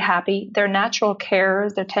everyone to be happy. They're natural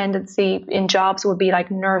carers. Their tendency in jobs would be like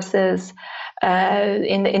nurses,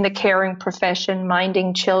 in the caring profession,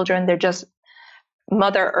 minding children. They're just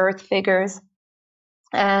Mother Earth figures.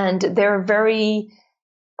 And they're very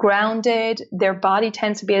grounded. Their body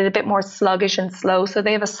tends to be a little bit more sluggish and slow, so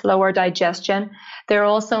they have a slower digestion. They're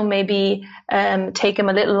also maybe take them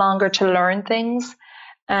a little longer to learn things,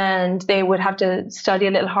 and they would have to study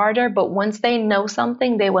a little harder. But once they know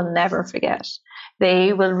something, they will never forget.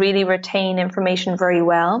 They will really retain information very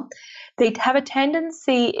well. They have a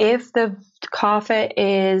tendency, if the Kapha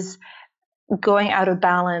is going out of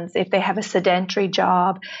balance, if they have a sedentary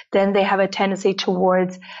job, then they have a tendency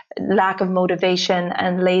towards lack of motivation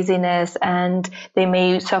and laziness, and they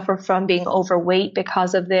may suffer from being overweight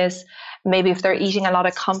because of this. maybe if they're eating a lot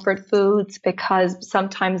of comfort foods, because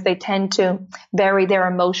sometimes they tend to bury their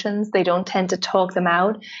emotions. They don't tend to talk them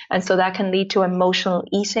out. And so that can lead to emotional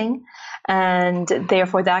eating. And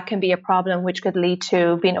therefore that can be a problem, which could lead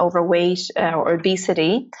to being overweight or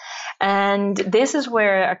obesity. And this is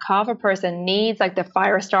where a kapha person needs like the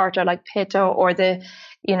fire starter, like pitta, or the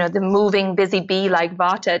moving busy bee like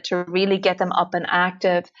vata to really get them up and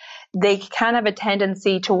active. They can have a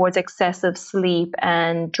tendency towards excessive sleep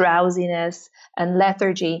and drowsiness and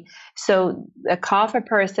lethargy. So a kapha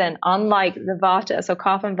person, unlike the vata, so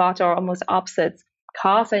kapha and vata are almost opposites.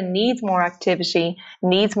 Kapha needs more activity,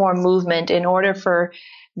 needs more movement in order for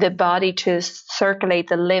the body to circulate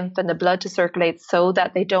the lymph and the blood to circulate, so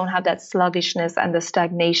that they don't have that sluggishness and the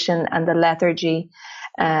stagnation and the lethargy,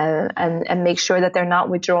 and make sure that they're not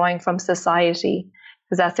withdrawing from society,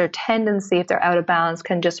 because that's their tendency. If they're out of balance,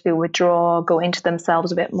 can just be withdraw, go into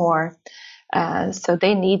themselves a bit more. So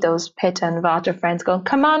they need those pitta and vata friends going,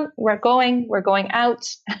 come on, we're going out,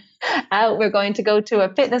 we're going to go to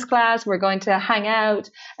a fitness class, we're going to hang out,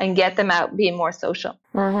 and get them out being more social.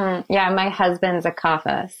 Mm-hmm. Yeah, my husband's a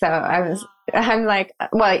kapha, so I'm like,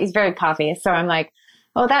 well, he's very coffee, so I'm like,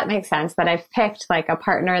 oh, that makes sense, that I've picked like a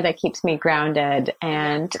partner that keeps me grounded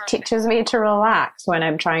and teaches me to relax when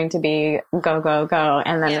I'm trying to be go, go, go.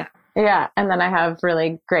 And then and then I have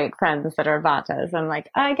really great friends that are vatas. I'm like,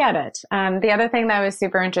 I get it. The other thing that was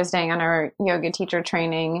super interesting on our yoga teacher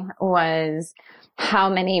training was how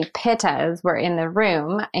many pittas were in the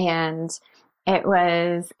room. And it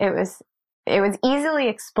was easily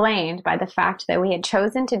explained by the fact that we had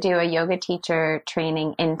chosen to do a yoga teacher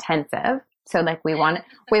training intensive. So like we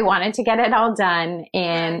wanted to get it all done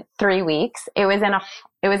in 3 weeks. It was in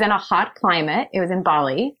a hot climate. It was in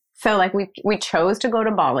Bali. So like we chose to go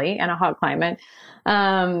to Bali in a hot climate.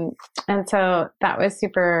 And so that was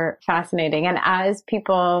super fascinating. And as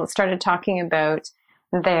people started talking about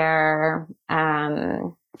their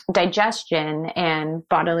digestion and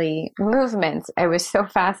bodily movements, it was so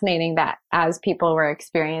fascinating that as people were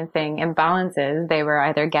experiencing imbalances, they were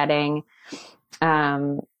either getting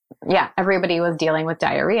everybody was dealing with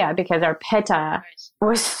diarrhea because our pitta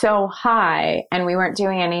was so high and we weren't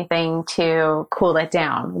doing anything to cool it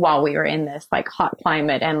down while we were in this like hot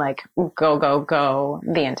climate and like go, go, go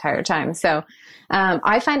the entire time. So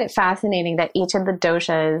I find it fascinating that each of the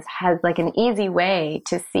doshas has like an easy way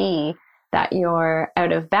to see that you're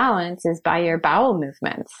out of balance is by your bowel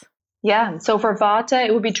movements. Yeah. So for vata,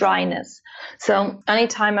 it would be dryness. So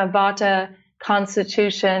anytime a vata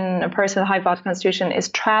constitution, a person with high vata constitution is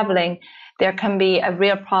traveling, there can be a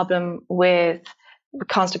real problem with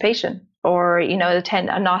constipation, or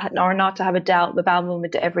not to have a bowel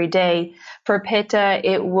movement every day. For pitta,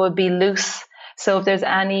 it would be loose. So if there's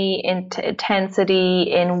any intensity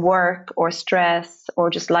in work or stress or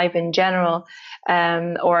just life in general,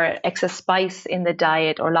 or excess spice in the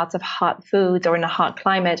diet or lots of hot foods or in a hot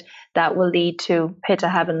climate, that will lead to pitta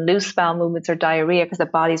having loose bowel movements or diarrhea because the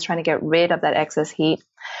body's trying to get rid of that excess heat.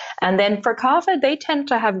 And then for kapha, they tend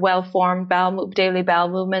to have well-formed daily bowel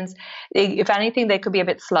movements. If anything, they could be a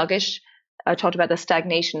bit sluggish. I talked about the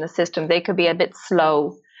stagnation in the system. They could be a bit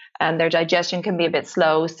slow, and their digestion can be a bit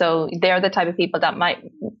slow. So they're the type of people that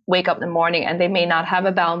might wake up in the morning and they may not have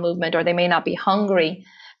a bowel movement, or they may not be hungry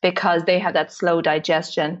because they have that slow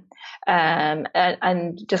digestion. And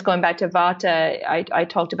just going back to vata, I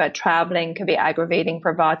talked about traveling can be aggravating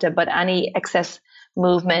for vata, but any excess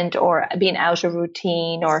movement or being out of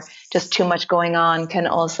routine or just too much going on can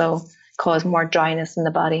also cause more dryness in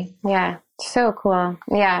the body. Yeah. So cool.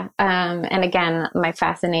 Yeah. And again, my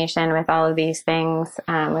fascination with all of these things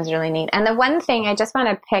was really neat. And the one thing I just want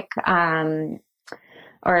to pick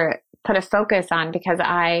or put a focus on, because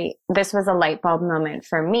this was a light bulb moment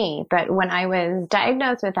for me, but when I was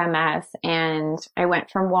diagnosed with MS and I went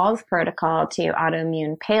from Wall's protocol to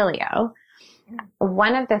autoimmune paleo,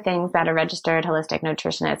 one of the things that a registered holistic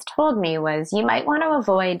nutritionist told me was you might want to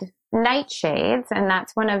avoid nightshades, and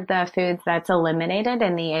that's one of the foods that's eliminated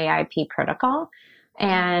in the AIP protocol.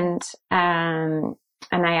 And I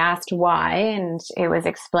asked why, and it was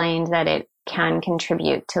explained that it can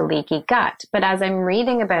contribute to leaky gut. But as I'm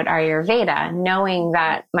reading about Ayurveda, knowing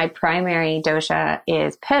that my primary dosha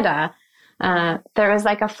is pitta, there was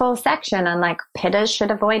like a full section on like pittas should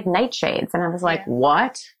avoid nightshades. And I was like,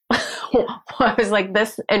 what? I was like,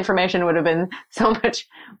 this information would have been so much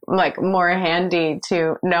like more handy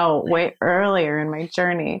to know way earlier in my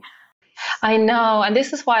journey. I know. And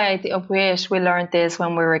this is why I wish we learned this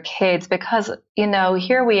when we were kids, because,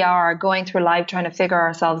 here we are going through life trying to figure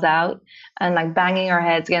ourselves out and like banging our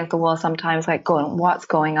heads against the wall sometimes, like going, what's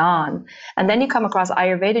going on? And then you come across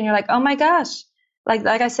Ayurveda and you're like, oh my gosh, Like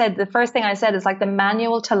I said, the first thing I said is like the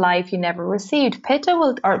manual to life you never received.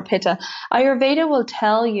 Ayurveda will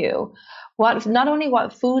tell you not only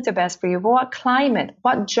what foods are best for you, but what climate,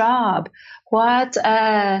 what job, what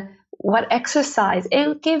exercise.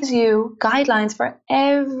 It gives you guidelines for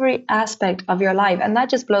every aspect of your life. And that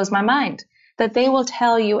just blows my mind, that they will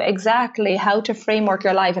tell you exactly how to framework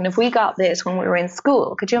your life. And if we got this when we were in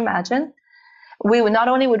school, could you imagine? Not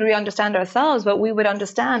only would we understand ourselves, but we would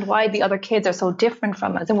understand why the other kids are so different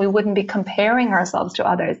from us, and we wouldn't be comparing ourselves to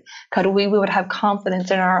others, because we would have confidence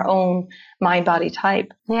in our own mind-body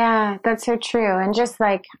type. Yeah, that's so true. And just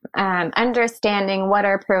like understanding what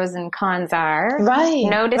our pros and cons are, right?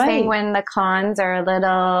 Noticing when the cons are a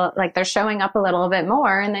little, like they're showing up a little bit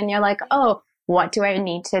more, and then you're like, oh, what do I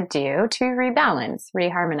need to do to rebalance,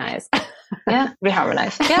 reharmonize? Yeah,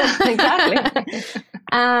 reharmonize. Yeah, exactly.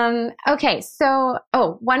 Okay, so,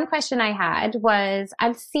 one question I had was,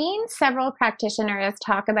 I've seen several practitioners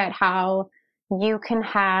talk about how you can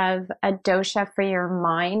have a dosha for your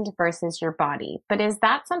mind versus your body. But is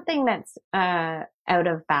that something that's out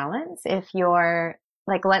of balance? If you're,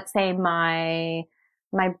 like, let's say my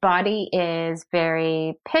body is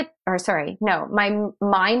very my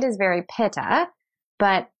mind is very pitta,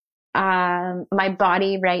 but my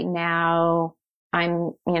body right now,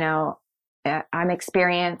 I'm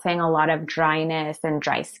experiencing a lot of dryness and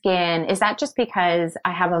dry skin. Is that just because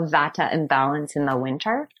I have a vata imbalance in the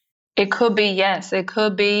winter? It could be, yes. It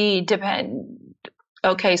could be,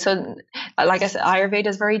 Okay, so like I said, Ayurveda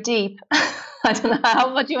is very deep. I don't know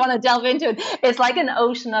how much you want to delve into it. It's like an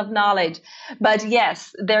ocean of knowledge. But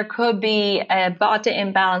yes, there could be a vata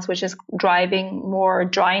imbalance, which is driving more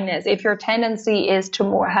dryness. If your tendency is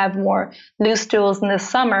to have more loose stools in the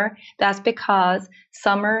summer, that's because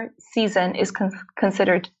summer season is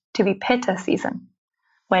considered to be pitta season.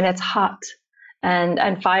 When it's hot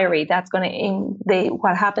and fiery, that's going to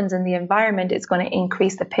what happens in the environment is going to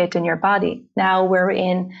increase the pitta in your body. Now we're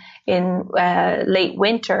in late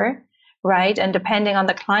winter, right? And depending on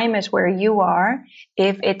the climate where you are,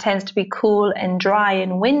 if it tends to be cool and dry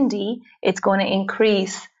and windy, it's going to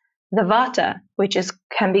increase the vata, which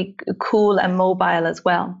can be cool and mobile as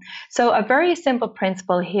well. So a very simple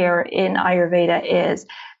principle here in Ayurveda is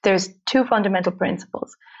there's two fundamental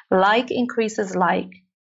principles. Like increases like,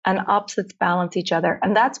 and opposites balance each other.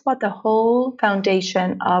 And that's what the whole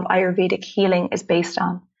foundation of Ayurvedic healing is based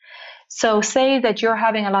on. So say that you're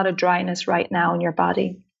having a lot of dryness right now in your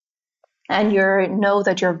body, and you know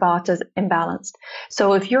that your vata is imbalanced.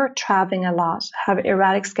 So if you're traveling a lot, have an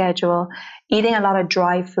erratic schedule, eating a lot of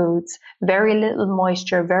dry foods, very little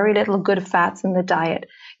moisture, very little good fats in the diet,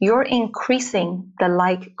 you're increasing the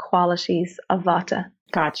like qualities of vata.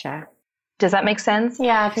 Gotcha. Does that make sense?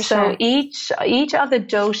 Yeah, for sure. So each of the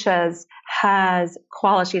doshas has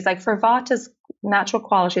qualities. Like for Vata's natural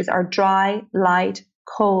qualities are dry, light,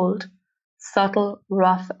 cold, subtle,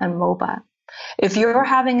 rough, and mobile. If you're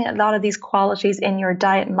having a lot of these qualities in your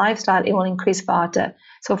diet and lifestyle, it will increase Vata.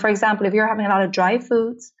 So for example, if you're having a lot of dry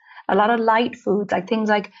foods, a lot of light foods, like things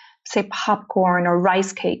like, say, popcorn or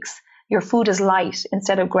rice cakes, your food is light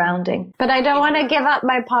instead of grounding. But I don't want to give up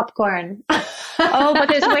my popcorn. Oh, but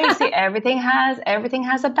there's ways. See, everything has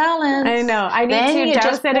a balance. I know. I need to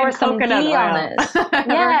douse it in coconut oil. On it.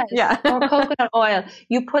 Yes, yeah. Or coconut oil.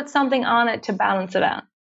 You put something on it to balance it out.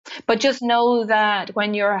 But just know that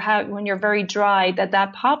when you're very dry,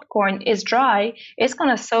 that popcorn is dry, it's going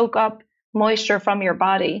to soak up moisture from your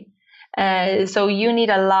body. So you need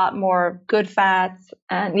a lot more good fats,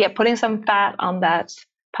 and putting some fat on that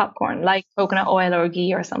popcorn, like coconut oil or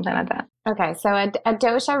ghee or something like that. Okay, so a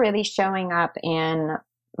dosha really showing up in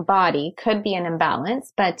body could be an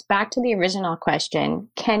imbalance, but back to the original question,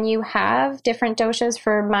 can you have different doshas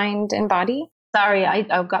for mind and body? Sorry, I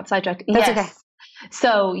got sidetracked. That's yes. Okay.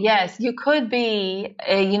 So yes, you could be,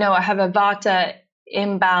 have a vata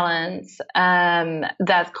imbalance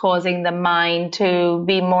that's causing the mind to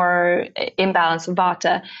be more imbalanced,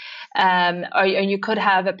 vata, or you could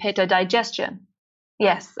have a pitta digestion.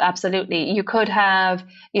 Yes, absolutely. You could have,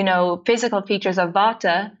 physical features of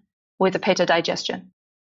vata with a pitta digestion.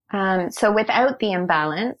 So without the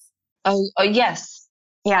imbalance. Oh, yes.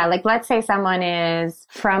 Yeah, like let's say someone is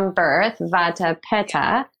from birth vata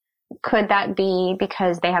pitta. Could that be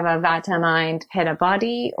because they have a vata mind pitta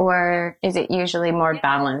body, or is it usually more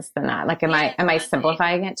balanced than that? Like, am I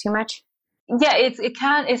simplifying it too much? Yeah,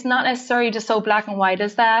 it's not necessarily just so black and white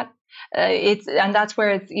as that. And that's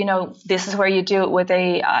where it's, this is where you do it with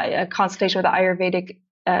a consultation with an Ayurvedic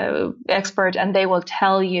expert, and they will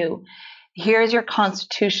tell you, here's your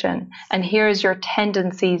constitution and here's your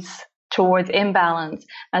tendencies towards imbalance.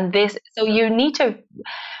 And so you need to,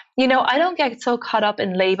 I don't get so caught up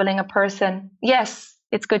in labeling a person. Yes,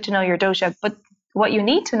 it's good to know your dosha, but what you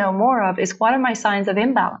need to know more of is, what are my signs of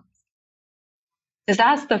imbalance? Because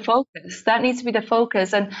that's the focus. That needs to be the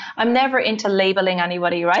focus. And I'm never into labeling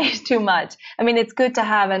anybody, right? Too much. I mean, it's good to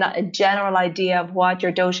have a general idea of what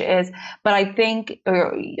your dosha is, but I think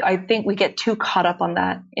we get too caught up on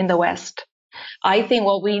that in the West. I think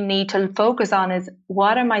what we need to focus on is,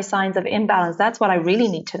 what are my signs of imbalance? That's what I really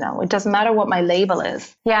need to know. It doesn't matter what my label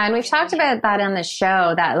is. Yeah. And we've talked about that on the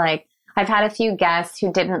show, that like, I've had a few guests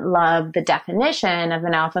who didn't love the definition of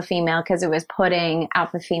an alpha female because it was putting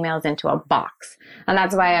alpha females into a box. And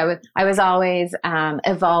that's why I was always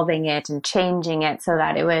evolving it and changing it so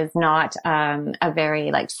that it was not a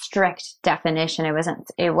very like strict definition.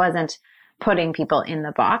 It wasn't putting people in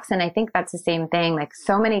the box. And I think that's the same thing. Like,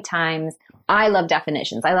 so many times I love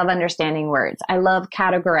definitions. I love understanding words. I love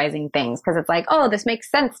categorizing things because it's like, oh, this makes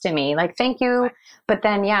sense to me. Like, thank you. But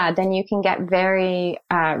then, then you can get very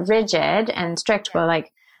rigid and strict. Well,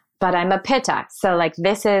 like, but I'm a pitta. So like,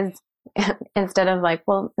 this is instead of like,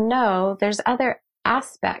 well, no, there's other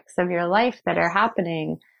aspects of your life that are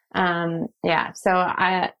happening. So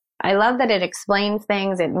I love that it explains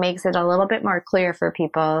things. It makes it a little bit more clear for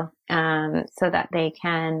people so that they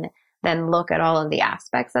can then look at all of the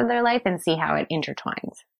aspects of their life and see how it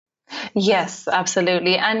intertwines. Yes,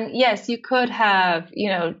 absolutely. And yes, you could have,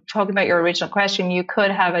 talking about your original question, you could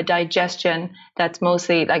have a digestion that's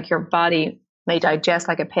mostly like your body may digest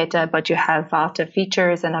like a pitta, but you have vata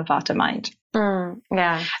features and a vata mind.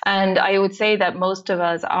 Yeah. And I would say that most of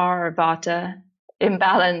us are vata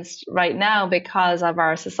imbalanced right now because of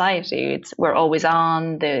our society. We're always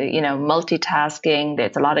on the, multitasking.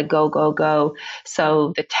 There's a lot of go.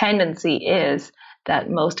 So the tendency is that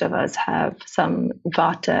most of us have some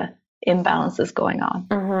vata imbalances going on.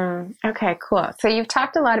 Mm-hmm. Okay, cool. So you've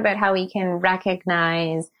talked a lot about how we can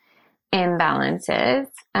recognize imbalances.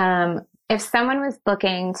 If someone was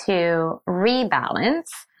looking to rebalance,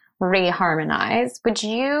 reharmonize, would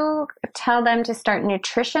you tell them to start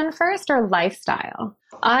nutrition first or lifestyle?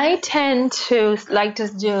 I tend to like to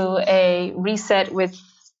do a reset with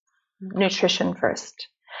nutrition first.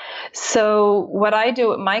 So what I do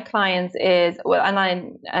with my clients is,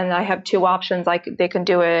 I have two options. They can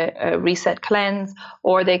do a reset cleanse,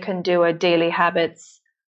 or they can do a daily habits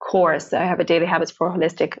course. I have a daily habits for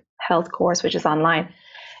holistic health course, which is online.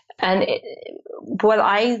 And what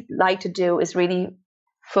I like to do is really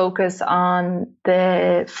focus on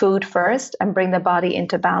the food first and bring the body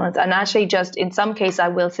into balance. And actually, just in some cases, I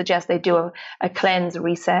will suggest they do a cleanse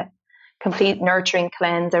reset, complete nurturing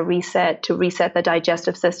cleanse, a reset to reset the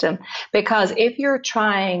digestive system. Because if you're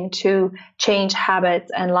trying to change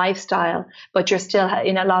habits and lifestyle, but you're still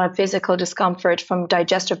in a lot of physical discomfort from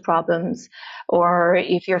digestive problems, or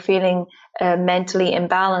if you're feeling mentally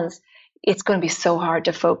imbalanced, it's going to be so hard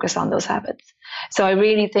to focus on those habits. So I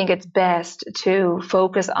really think it's best to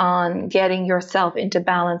focus on getting yourself into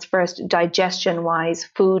balance first, digestion-wise,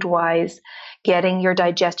 food-wise, getting your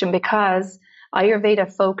digestion, because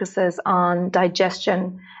Ayurveda focuses on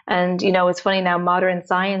digestion. And, it's funny now, modern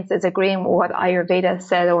science is agreeing with what Ayurveda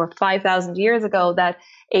said over 5,000 years ago, that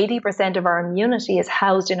 80% of our immunity is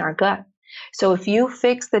housed in our gut. So if you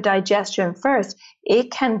fix the digestion first,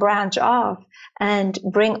 it can branch off and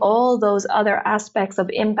bring all those other aspects of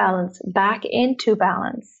imbalance back into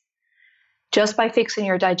balance just by fixing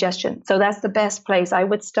your digestion. So that's the best place. I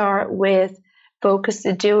would start with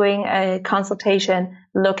doing a consultation,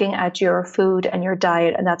 looking at your food and your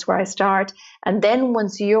diet, and that's where I start. And then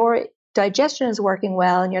once your digestion is working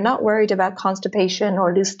well and you're not worried about constipation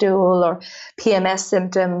or loose stool or PMS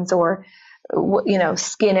symptoms or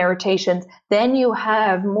skin irritations, then you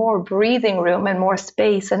have more breathing room and more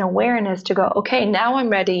space and awareness to go, okay, now I'm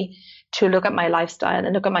ready to look at my lifestyle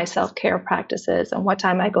and look at my self-care practices and what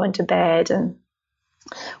time I go into bed, and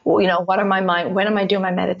when am I doing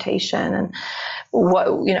my meditation, and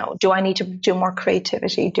what, do I need to do more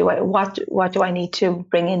creativity? What do I need to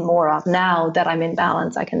bring in more of now that I'm in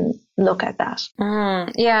balance? I can look at that.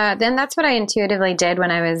 Yeah. Then that's what I intuitively did when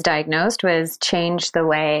I was diagnosed, was change the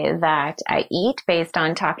way that I eat based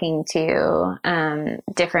on talking to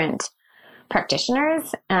different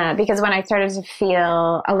practitioners, because when I started to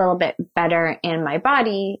feel a little bit better in my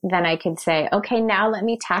body, then I could say, okay, now let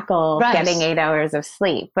me tackle getting 8 hours of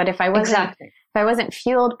sleep. But if I wasn't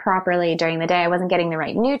fueled properly during the day, I wasn't getting the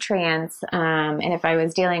right nutrients, and if I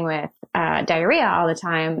was dealing with diarrhea all the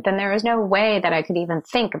time, then there was no way that I could even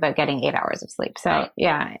think about getting 8 hours of sleep. So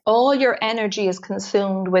yeah, all your energy is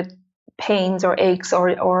consumed with pains or aches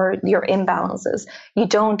or your imbalances. You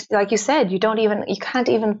don't, like you said, you can't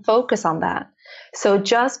even focus on that. So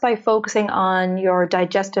just by focusing on your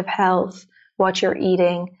digestive health, what you're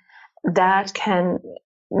eating, that can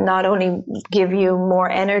not only give you more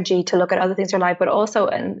energy to look at other things in your life, but also,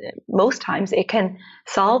 and most times, it can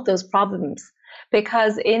solve those problems.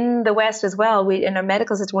 Because in the West as well, in our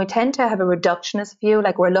medical system, we tend to have a reductionist view,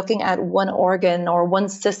 like we're looking at one organ or one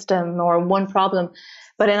system or one problem.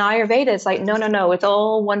 But in Ayurveda, it's like, no, it's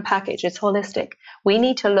all one package. It's holistic. We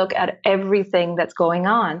need to look at everything that's going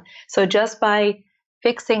on. So just by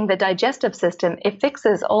fixing the digestive system, it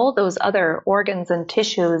fixes all those other organs and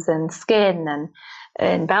tissues and skin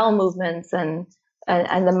and bowel movements and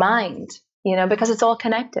the mind, because it's all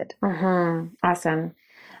connected. Mm-hmm. Awesome.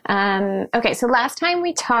 Okay, so last time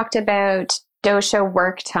we talked about dosha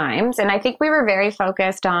work times, and I think we were very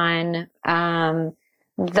focused on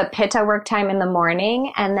the pitta work time in the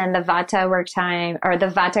morning and then the vata work time, or the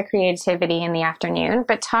vata creativity in the afternoon.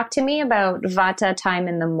 But talk to me about vata time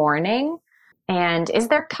in the morning, and is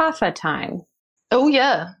there kapha time? Oh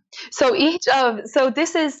yeah. So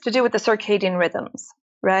this is to do with the circadian rhythms,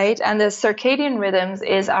 right? And the circadian rhythms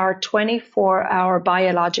is our 24-hour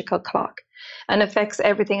biological clock, and affects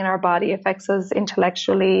everything in our body, affects us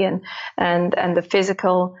intellectually and the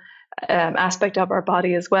physical aspect of our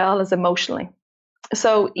body, as well as emotionally.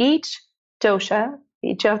 So each dosha,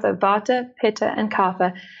 each of the vata, pitta, and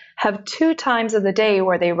kapha, have 2 times of the day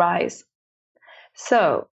where they rise.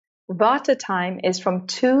 So vata time is from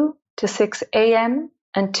 2 to 6 a.m.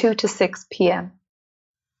 and 2 to 6 p.m.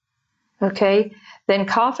 Okay, then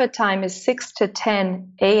kapha time is 6 to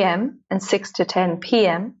 10 a.m. and 6 to 10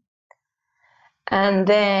 p.m. And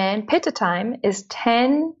then pitta time is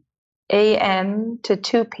 10 a.m. to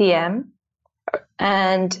 2 p.m.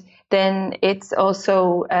 And then it's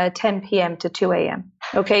also 10 p.m. to 2 a.m.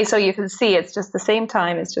 Okay, so you can see it's just the same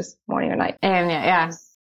time. It's just morning or night. Yeah.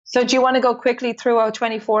 So do you want to go quickly through our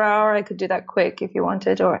 24-hour? I could do that quick if you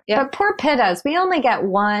wanted. Or yeah. But poor pittas, we only get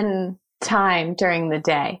one time during the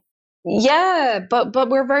day. Yeah, but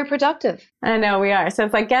we're very productive. I know we are. So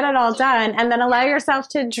it's like, get it all done and then allow yourself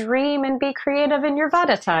to dream and be creative in your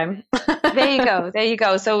vata time. There you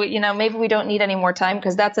go. So, maybe we don't need any more time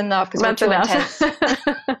because that's enough, because we're too intense.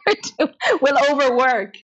 We'll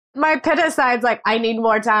overwork. My pitta side's like, I need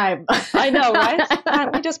more time. I know, right?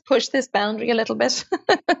 Can't we just push this boundary a little bit?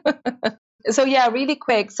 So yeah, really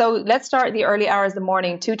quick. So let's start the early hours of the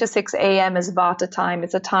morning. 2 to 6 a.m. is vata time.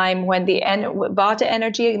 It's a time when the vata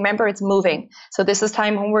energy, remember, it's moving. So this is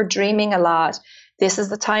time when we're dreaming a lot. This is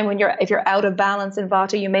the time when if you're out of balance in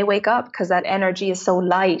vata, you may wake up because that energy is so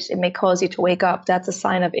light. It may cause you to wake up. That's a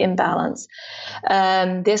sign of imbalance.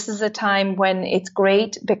 This is a time when it's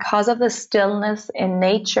great because of the stillness in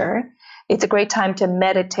nature. It's a great time to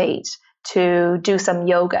meditate, to do some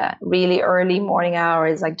yoga, really early morning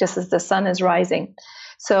hours, like just as the sun is rising.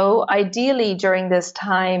 So ideally during this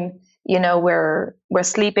time, we're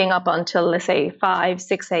sleeping up until, let's say, 5,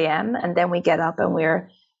 6 a.m. and then we get up and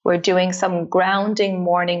we're doing some grounding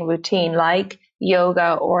morning routine like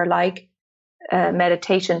yoga or like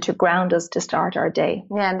meditation to ground us to start our day.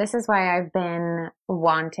 Yeah, and this is why I've been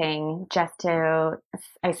wanting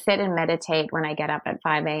I sit and meditate when I get up at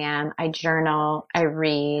 5 a.m. I journal, I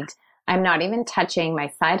read. I'm not even touching my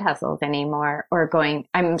side hustles anymore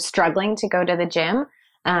I'm struggling to go to the gym.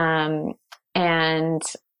 And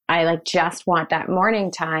I just want that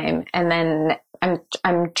morning time. And then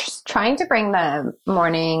I'm just trying to bring the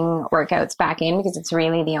morning workouts back in because it's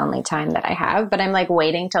really the only time that I have, but I'm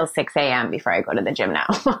waiting till 6 a.m. before I go to the gym now.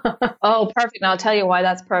 Oh, perfect. And I'll tell you why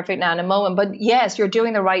that's perfect now in a moment. But yes, you're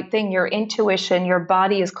doing the right thing. Your intuition, your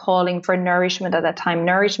body is calling for nourishment at that time,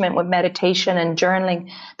 nourishment with meditation and journaling,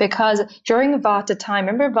 because during Vata time,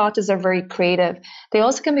 remember Vatas are very creative. They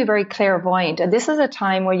also can be very clairvoyant. And this is a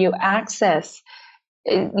time where you access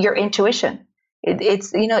your intuition.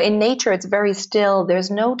 It's, in nature, it's very still. There's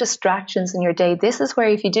no distractions in your day. This is where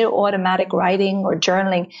if you do automatic writing or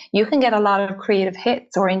journaling, you can get a lot of creative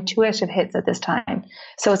hits or intuitive hits at this time.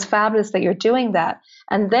 So it's fabulous that you're doing that.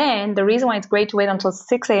 And then the reason why it's great to wait until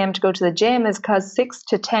 6 a.m. to go to the gym is because 6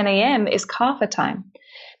 to 10 a.m. is kapha time.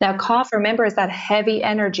 Now, kapha, remember, is that heavy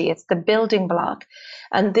energy. It's the building block.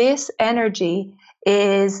 And this energy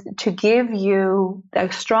is to give you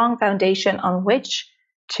a strong foundation on which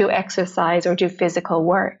to exercise or do physical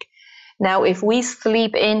work. Now, if we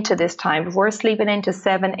sleep into this time, if we're sleeping into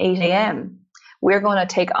 7, 8 a.m., we're going to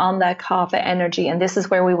take on that kapha energy. And this is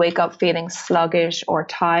where we wake up feeling sluggish or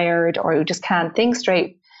tired, or you just can't think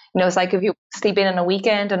straight. It's like if you sleep in on a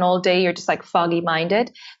weekend and all day you're just foggy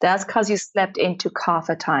minded. That's because you slept into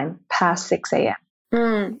kapha time past 6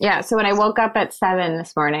 a.m. Yeah. So when I woke up at 7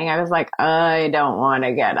 this morning, I was like, I don't want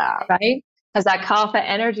to get up. Right? Because that kapha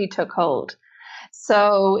energy took hold.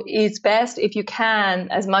 So it's best if you can,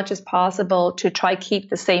 as much as possible, to try keep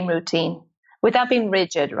the same routine without being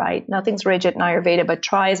rigid, right? Nothing's rigid in Ayurveda, but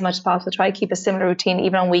try as much as possible. Try to keep a similar routine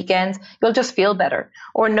even on weekends. You'll just feel better.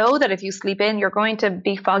 Or know that if you sleep in, you're going to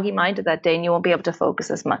be foggy minded that day and you won't be able to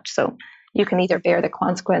focus as much. So you can either bear the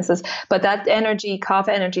consequences. But that energy, kapha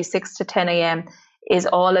energy, 6 to 10 a.m. is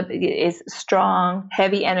strong,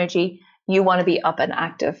 heavy energy. You want to be up and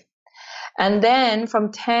active. And then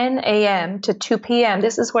from 10 a.m. to 2 p.m.,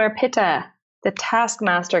 this is where Pitta, the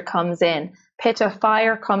taskmaster, comes in. Pitta,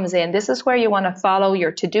 fire, comes in. This is where you want to follow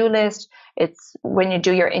your to-do list. It's when you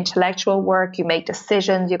do your intellectual work, you make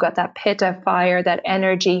decisions, you've got that Pitta, fire, that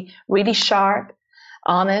energy, really sharp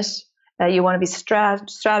on it. You want to be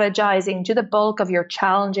strategizing, do the bulk of your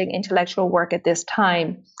challenging intellectual work at this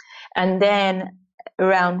time. And then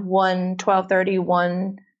around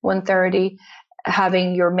 1:30,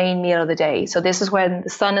 having your main meal of the day. So this is when the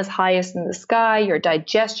sun is highest in the sky, your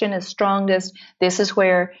digestion is strongest. This is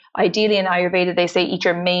where, ideally in Ayurveda, they say eat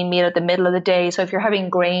your main meal at the middle of the day. So if you're having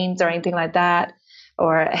grains or anything like that,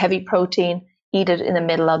 or heavy protein, eat it in the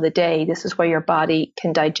middle of the day. This is where your body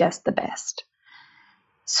can digest the best.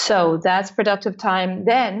 So that's productive time.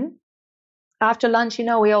 Then after lunch,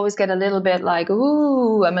 we always get a little bit like,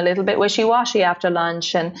 ooh, I'm a little bit wishy-washy after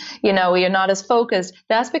lunch. And, you're not as focused.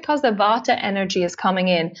 That's because the Vata energy is coming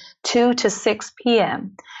in 2 to 6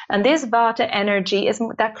 p.m. And this Vata energy is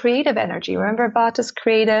that creative energy. Remember, Vata's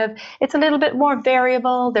creative. It's a little bit more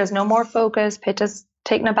variable. There's no more focus. Pitta's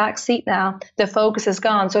taking a back seat now. The focus is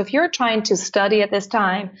gone. So if you're trying to study at this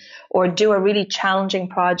time or do a really challenging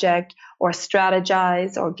project or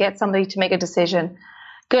strategize or get somebody to make a decision,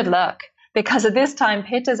 good luck. Because at this time,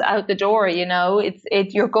 Pitta's out the door,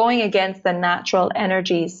 you're going against the natural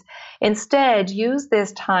energies. Instead, use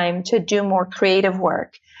this time to do more creative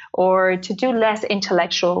work or to do less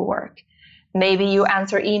intellectual work. Maybe you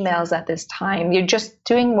answer emails at this time. You're just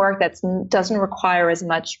doing work that doesn't require as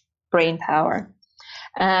much brain power.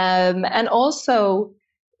 And also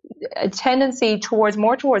a tendency towards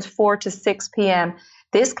 4 to 6 p.m.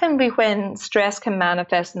 This can be when stress can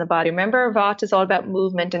manifest in the body. Remember, Vata is all about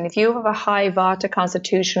movement. And if you have a high Vata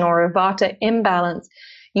constitution or a Vata imbalance,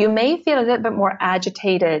 you may feel a little bit more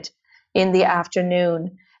agitated in the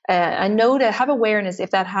afternoon. And know to have awareness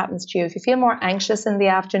if that happens to you. If you feel more anxious in the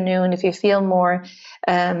afternoon, if you feel more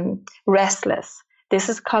restless, this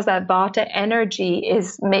is because that Vata energy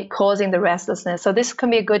is causing the restlessness. So this can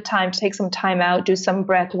be a good time to take some time out, do some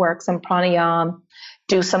breath work, some pranayama,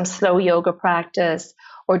 do some slow yoga practice,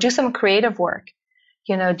 or do some creative work,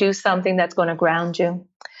 do something that's going to ground you.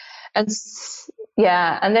 And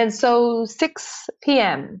then so 6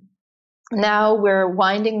 p.m. Now we're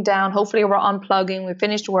winding down. Hopefully we're unplugging. We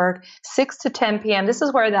finished work. 6 to 10 p.m. This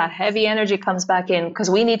is where that heavy energy comes back in because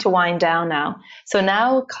we need to wind down now. So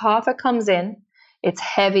now kapha comes in. It's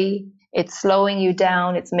heavy. It's slowing you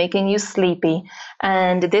down. It's making you sleepy.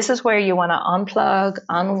 And this is where you want to unplug,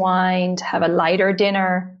 unwind, have a lighter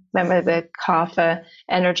dinner. Remember, the kapha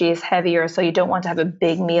energy is heavier, so you don't want to have a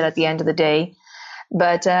big meal at the end of the day.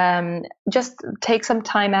 But just take some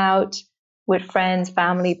time out with friends,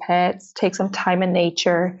 family, pets. Take some time in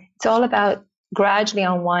nature. It's all about gradually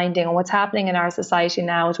unwinding. And what's happening in our society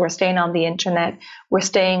now is we're staying on the internet, we're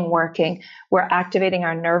staying working, we're activating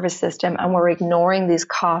our nervous system, and we're ignoring this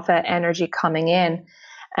kapha energy coming in,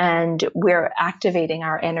 and we're activating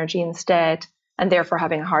our energy instead, and therefore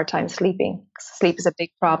having a hard time sleeping. Sleep is a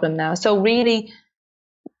big problem now. So really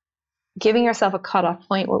giving yourself a cutoff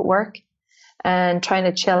point with work and trying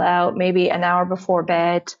to chill out maybe an hour before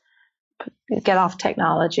bed, get off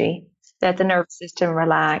technology, let the nervous system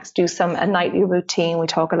relax, do a nightly routine we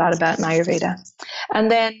talk a lot about in Ayurveda.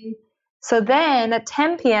 And then at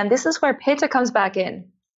 10 p.m., this is where Pitta comes back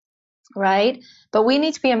in, right? But we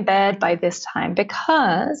need to be in bed by this time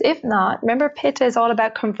because if not, remember, Pitta is all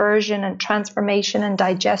about conversion and transformation and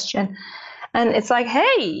digestion. And it's like,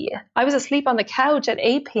 hey, I was asleep on the couch at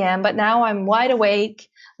 8 p.m., but now I'm wide awake.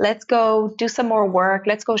 Let's go do some more work.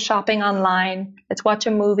 Let's go shopping online. Let's watch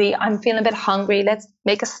a movie. I'm feeling a bit hungry. Let's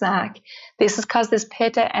make a snack. This is because this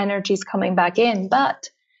Pitta energy is coming back in, but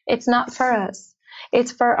it's not for us.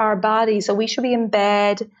 It's for our body. So we should be in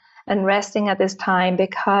bed and resting at this time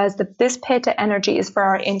because this Pitta energy is for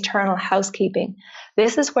our internal housekeeping.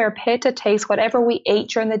 This is where Pitta takes whatever we ate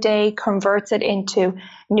during the day, converts it into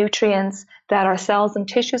nutrients that our cells and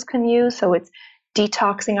tissues can use. So it's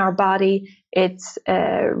detoxing our body, it's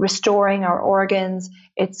restoring our organs,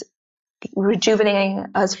 it's rejuvenating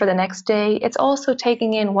us for the next day. It's also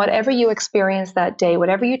taking in whatever you experienced that day,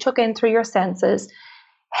 whatever you took in through your senses.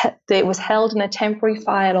 it was held in a temporary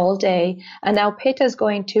file all day, and now Pitta is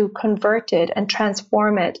going to convert it and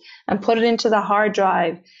transform it and put it into the hard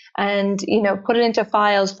drive and, put it into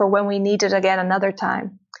files for when we need it again another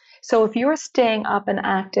time. So if you're staying up and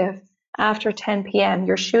active after 10 p.m.,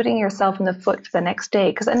 you're shooting yourself in the foot for the next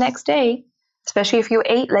day, because the next day, especially if you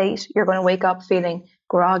ate late, you're going to wake up feeling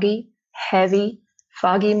groggy, heavy,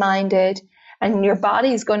 foggy minded, and your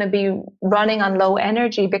body is going to be running on low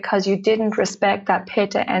energy because you didn't respect that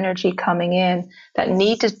Pitta energy coming in that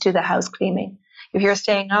needed to do the house cleaning. If you're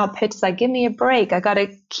staying up, Pitta's like, give me a break. I got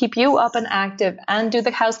to keep you up and active and do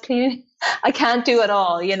the house cleaning. I can't do it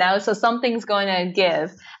all, so something's going to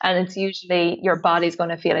give, and it's usually your body's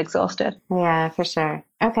going to feel exhausted. Yeah, for sure.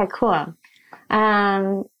 Okay, cool.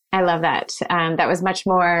 I love that. That was much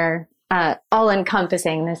more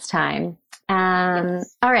all-encompassing this time.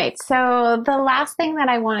 Yes. All right. So the last thing that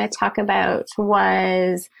I want to talk about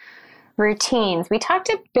was routines. We talked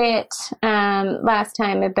a bit last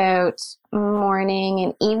time about morning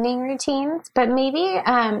and evening routines, but maybe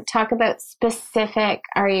talk about specific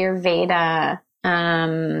Ayurveda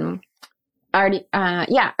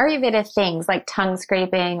Ayurveda things like tongue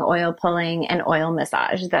scraping, oil pulling, and oil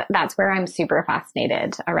massage. That's where I'm super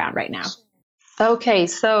fascinated around right now. Okay,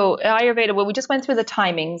 so Ayurveda, well, we just went through the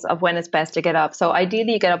timings of when it's best to get up. So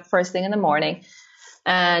ideally you get up first thing in the morning.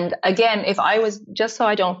 And again, if I was, just so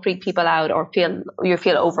I don't freak people out or you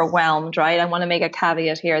feel overwhelmed, right? I want to make a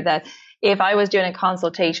caveat here that if I was doing a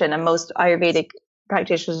consultation, and most Ayurvedic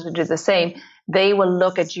practitioners would do the same, they will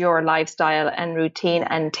look at your lifestyle and routine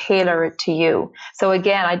and tailor it to you. So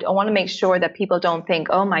again, I want to make sure that people don't think,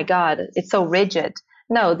 oh my God, it's so rigid.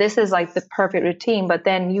 No, this is like the perfect routine, but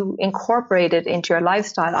then you incorporate it into your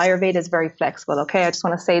lifestyle. Ayurveda is very flexible. Okay. I just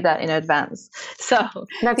want to say that in advance. So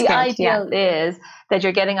the ideal is that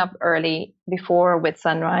you're getting up early before with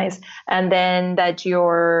sunrise, and then that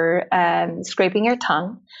you're scraping your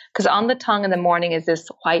tongue, because on the tongue in the morning is this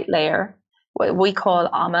white layer, what we call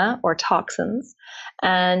ama, or toxins.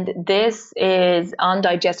 And this is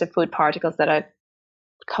undigested food particles that are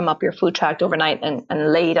come up your food tract overnight and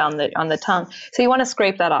laid on the tongue. So you want to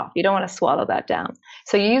scrape that off. You don't want to swallow that down.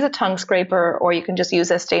 So you use a tongue scraper, or you can just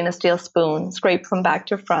use a stainless steel spoon, scrape from back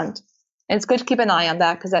to front. And it's good to keep an eye on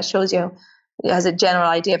that, because that shows you, it has a general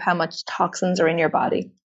idea of how much toxins are in your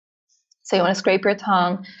body. So you want to scrape your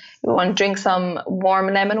tongue. You want to drink some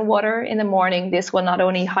warm lemon water in the morning. This will not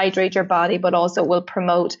only hydrate your body, but also will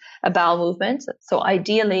promote a bowel movement. So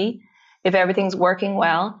ideally, if everything's working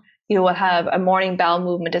well, you will have a morning bowel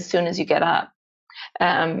movement as soon as you get up.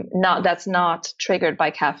 That's not triggered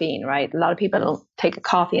by caffeine, right? A lot of people will take a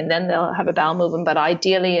coffee and then they'll have a bowel movement, but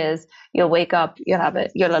ideally is you'll wake up,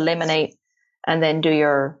 you'll eliminate, and then do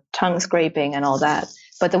your tongue scraping and all that.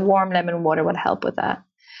 But the warm lemon water would help with that.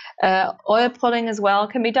 Oil pulling as well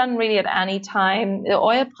can be done really at any time. The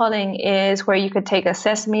oil pulling is where you could take a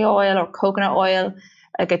sesame oil or coconut oil,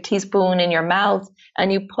 like a teaspoon in your mouth,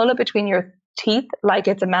 and you pull it between your teeth like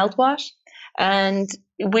it's a mouthwash. And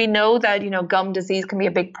we know that gum disease can be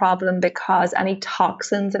a big problem, because any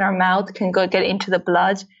toxins in our mouth can get into the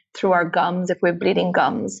blood through our gums if we're bleeding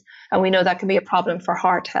gums, and we know that can be a problem for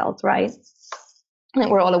heart health, right? I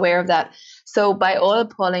think we're all aware of that. So by oil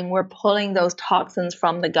pulling, we're pulling those toxins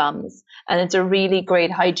from the gums, and it's a really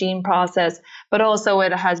great hygiene process, but also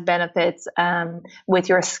it has benefits with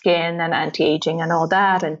your skin and anti-aging and all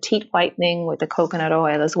that, and teeth whitening with the coconut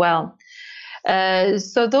oil as well.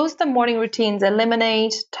 So those are the morning routines: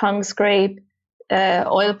 eliminate, tongue scrape,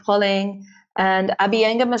 oil pulling, and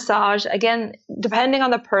Abhyanga massage. Again, depending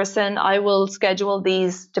on the person, I will schedule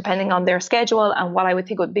these depending on their schedule and what I would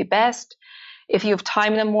think would be best. If you have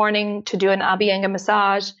time in the morning to do an Abhyanga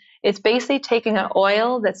massage, it's basically taking an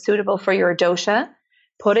oil that's suitable for your dosha,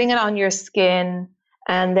 putting it on your skin,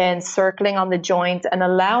 and then circling on the joints and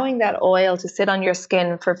allowing that oil to sit on your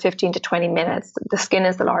skin for 15 to 20 minutes. The skin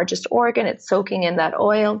is the largest organ. It's soaking in that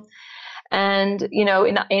oil. And,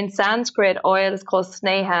 in Sanskrit, oil is called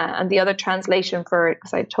sneha, and the other translation for it,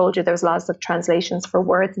 because I told you there's lots of translations for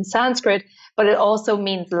words in Sanskrit, but it also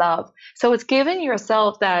means love. So it's giving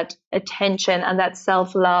yourself that attention and that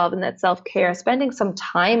self-love and that self-care, spending some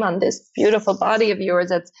time on this beautiful body of yours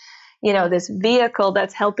that's, this vehicle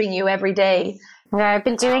that's helping you every day. Yeah, I've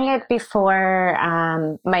been doing it before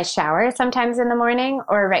my shower, sometimes in the morning,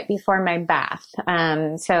 or right before my bath.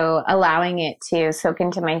 So allowing it to soak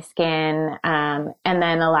into my skin, and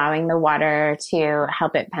then allowing the water to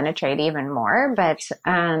help it penetrate even more. But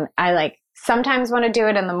I sometimes want to do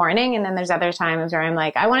it in the morning, and then there's other times where I'm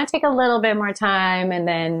like, I want to take a little bit more time and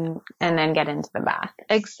then get into the bath.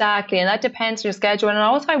 Exactly. And that depends on your schedule. And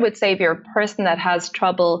also I would say if you're a person that has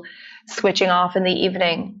trouble switching off in the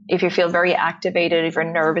evening, if you feel very activated, if your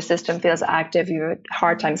nervous system feels active, you have a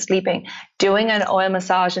hard time sleeping, doing an oil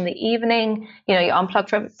massage in the evening, you unplug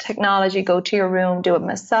from technology, go to your room, do a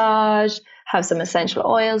massage, have some essential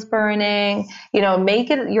oils burning, make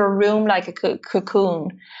it your room like a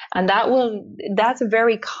cocoon. And that's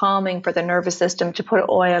very calming for the nervous system to put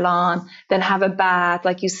oil on, then have a bath.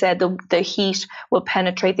 Like you said, the heat will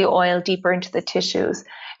penetrate the oil deeper into the tissues.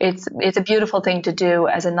 It's a beautiful thing to do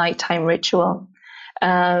as a nighttime ritual.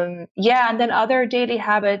 And then other daily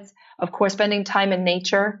habits, of course, spending time in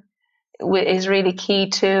nature is really key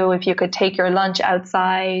too. If you could take your lunch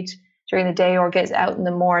outside during the day or get out in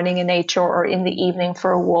the morning in nature or in the evening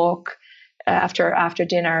for a walk after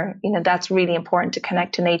dinner, that's really important to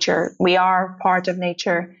connect to nature. We are part of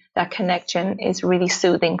nature. That connection is really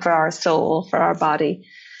soothing for our soul, for our body,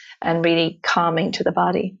 and really calming to the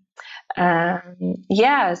body.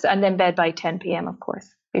 Yes, and then bed by 10 p.m. of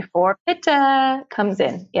course, before Pitta comes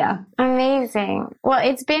in. Yeah. Amazing. Well,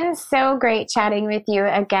 it's been so great chatting with you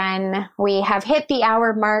again. We have hit the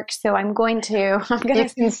hour mark, so I'm going to I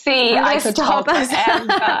could talk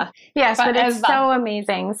forever. Yes, forever. But it's so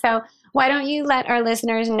amazing. So why don't you let our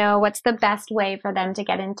listeners know what's the best way for them to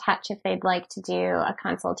get in touch if they'd like to do a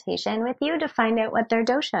consultation with you to find out what their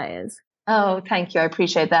dosha is? Oh, thank you. I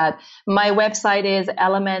appreciate that. My website is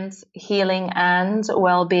Elements, Healing and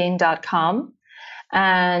Wellbeing.com.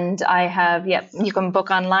 And I have, you can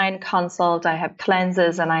book online, consult. I have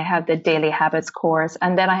cleanses and I have the daily habits course.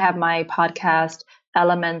 And then I have my podcast,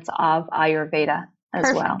 Elements of Ayurveda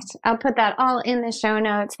as well. I'll put that all in the show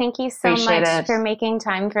notes. Thank you so much for making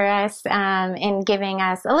time for us and giving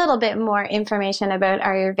us a little bit more information about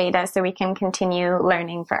Ayurveda so we can continue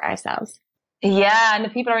learning for ourselves. Yeah, and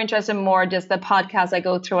if people are interested in more, just the podcast, I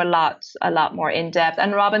go through a lot more in depth.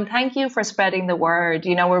 And Robin, thank you for spreading the word.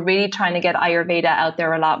 We're really trying to get Ayurveda out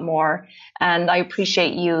there a lot more. And I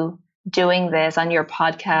appreciate you doing this on your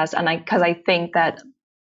podcast. And because I think that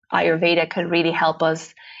Ayurveda could really help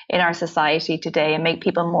us in our society today and make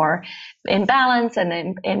people more in balance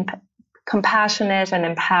and in compassionate and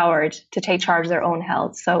empowered to take charge of their own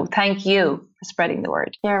health. So thank you for spreading the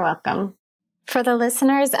word. You're welcome. For the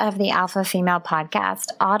listeners of the Alpha Female podcast,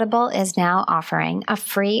 Audible is now offering a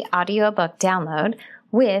free audiobook download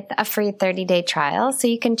with a free 30-day trial so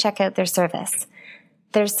you can check out their service.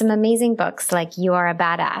 There's some amazing books like You Are a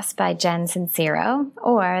Badass by Jen Sincero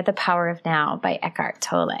or The Power of Now by Eckhart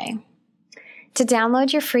Tolle. To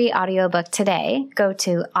download your free audiobook today, go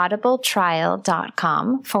to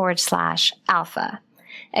audibletrial.com/alpha.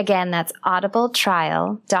 Again, that's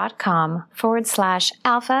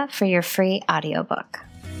audibletrial.com/alpha for your free audiobook.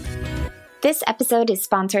 This episode is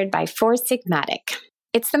sponsored by Four Sigmatic.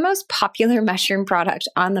 It's the most popular mushroom product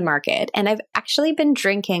on the market, and I've actually been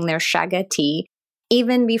drinking their Shaga tea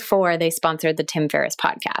even before they sponsored the Tim Ferriss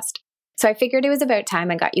podcast. So I figured it was about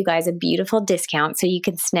time I got you guys a beautiful discount so you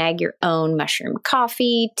can snag your own mushroom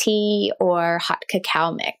coffee, tea, or hot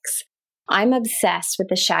cacao mix. I'm obsessed with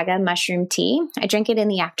the Shaga mushroom tea. I drink it in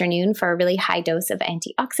the afternoon for a really high dose of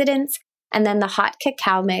antioxidants. And then the hot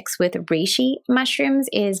cacao mix with reishi mushrooms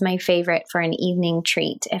is my favorite for an evening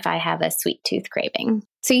treat if I have a sweet tooth craving.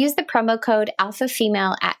 So use the promo code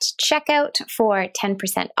ALPHAFEMALE at checkout for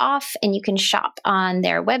 10% off, and you can shop on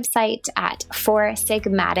their website at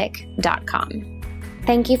foursigmatic.com.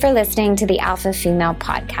 Thank you for listening to the Alpha Female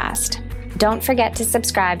podcast. Don't forget to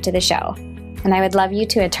subscribe to the show. And I would love you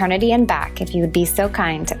to eternity and back if you would be so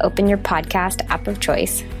kind to open your podcast app of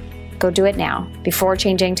choice. Go do it now before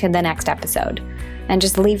changing to the next episode. And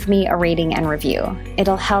just leave me a rating and review.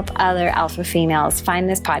 It'll help other alpha females find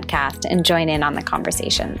this podcast and join in on the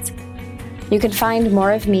conversations. You can find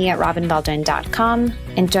more of me at robinbaldwin.com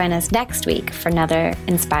and join us next week for another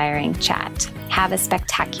inspiring chat. Have a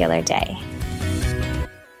spectacular day.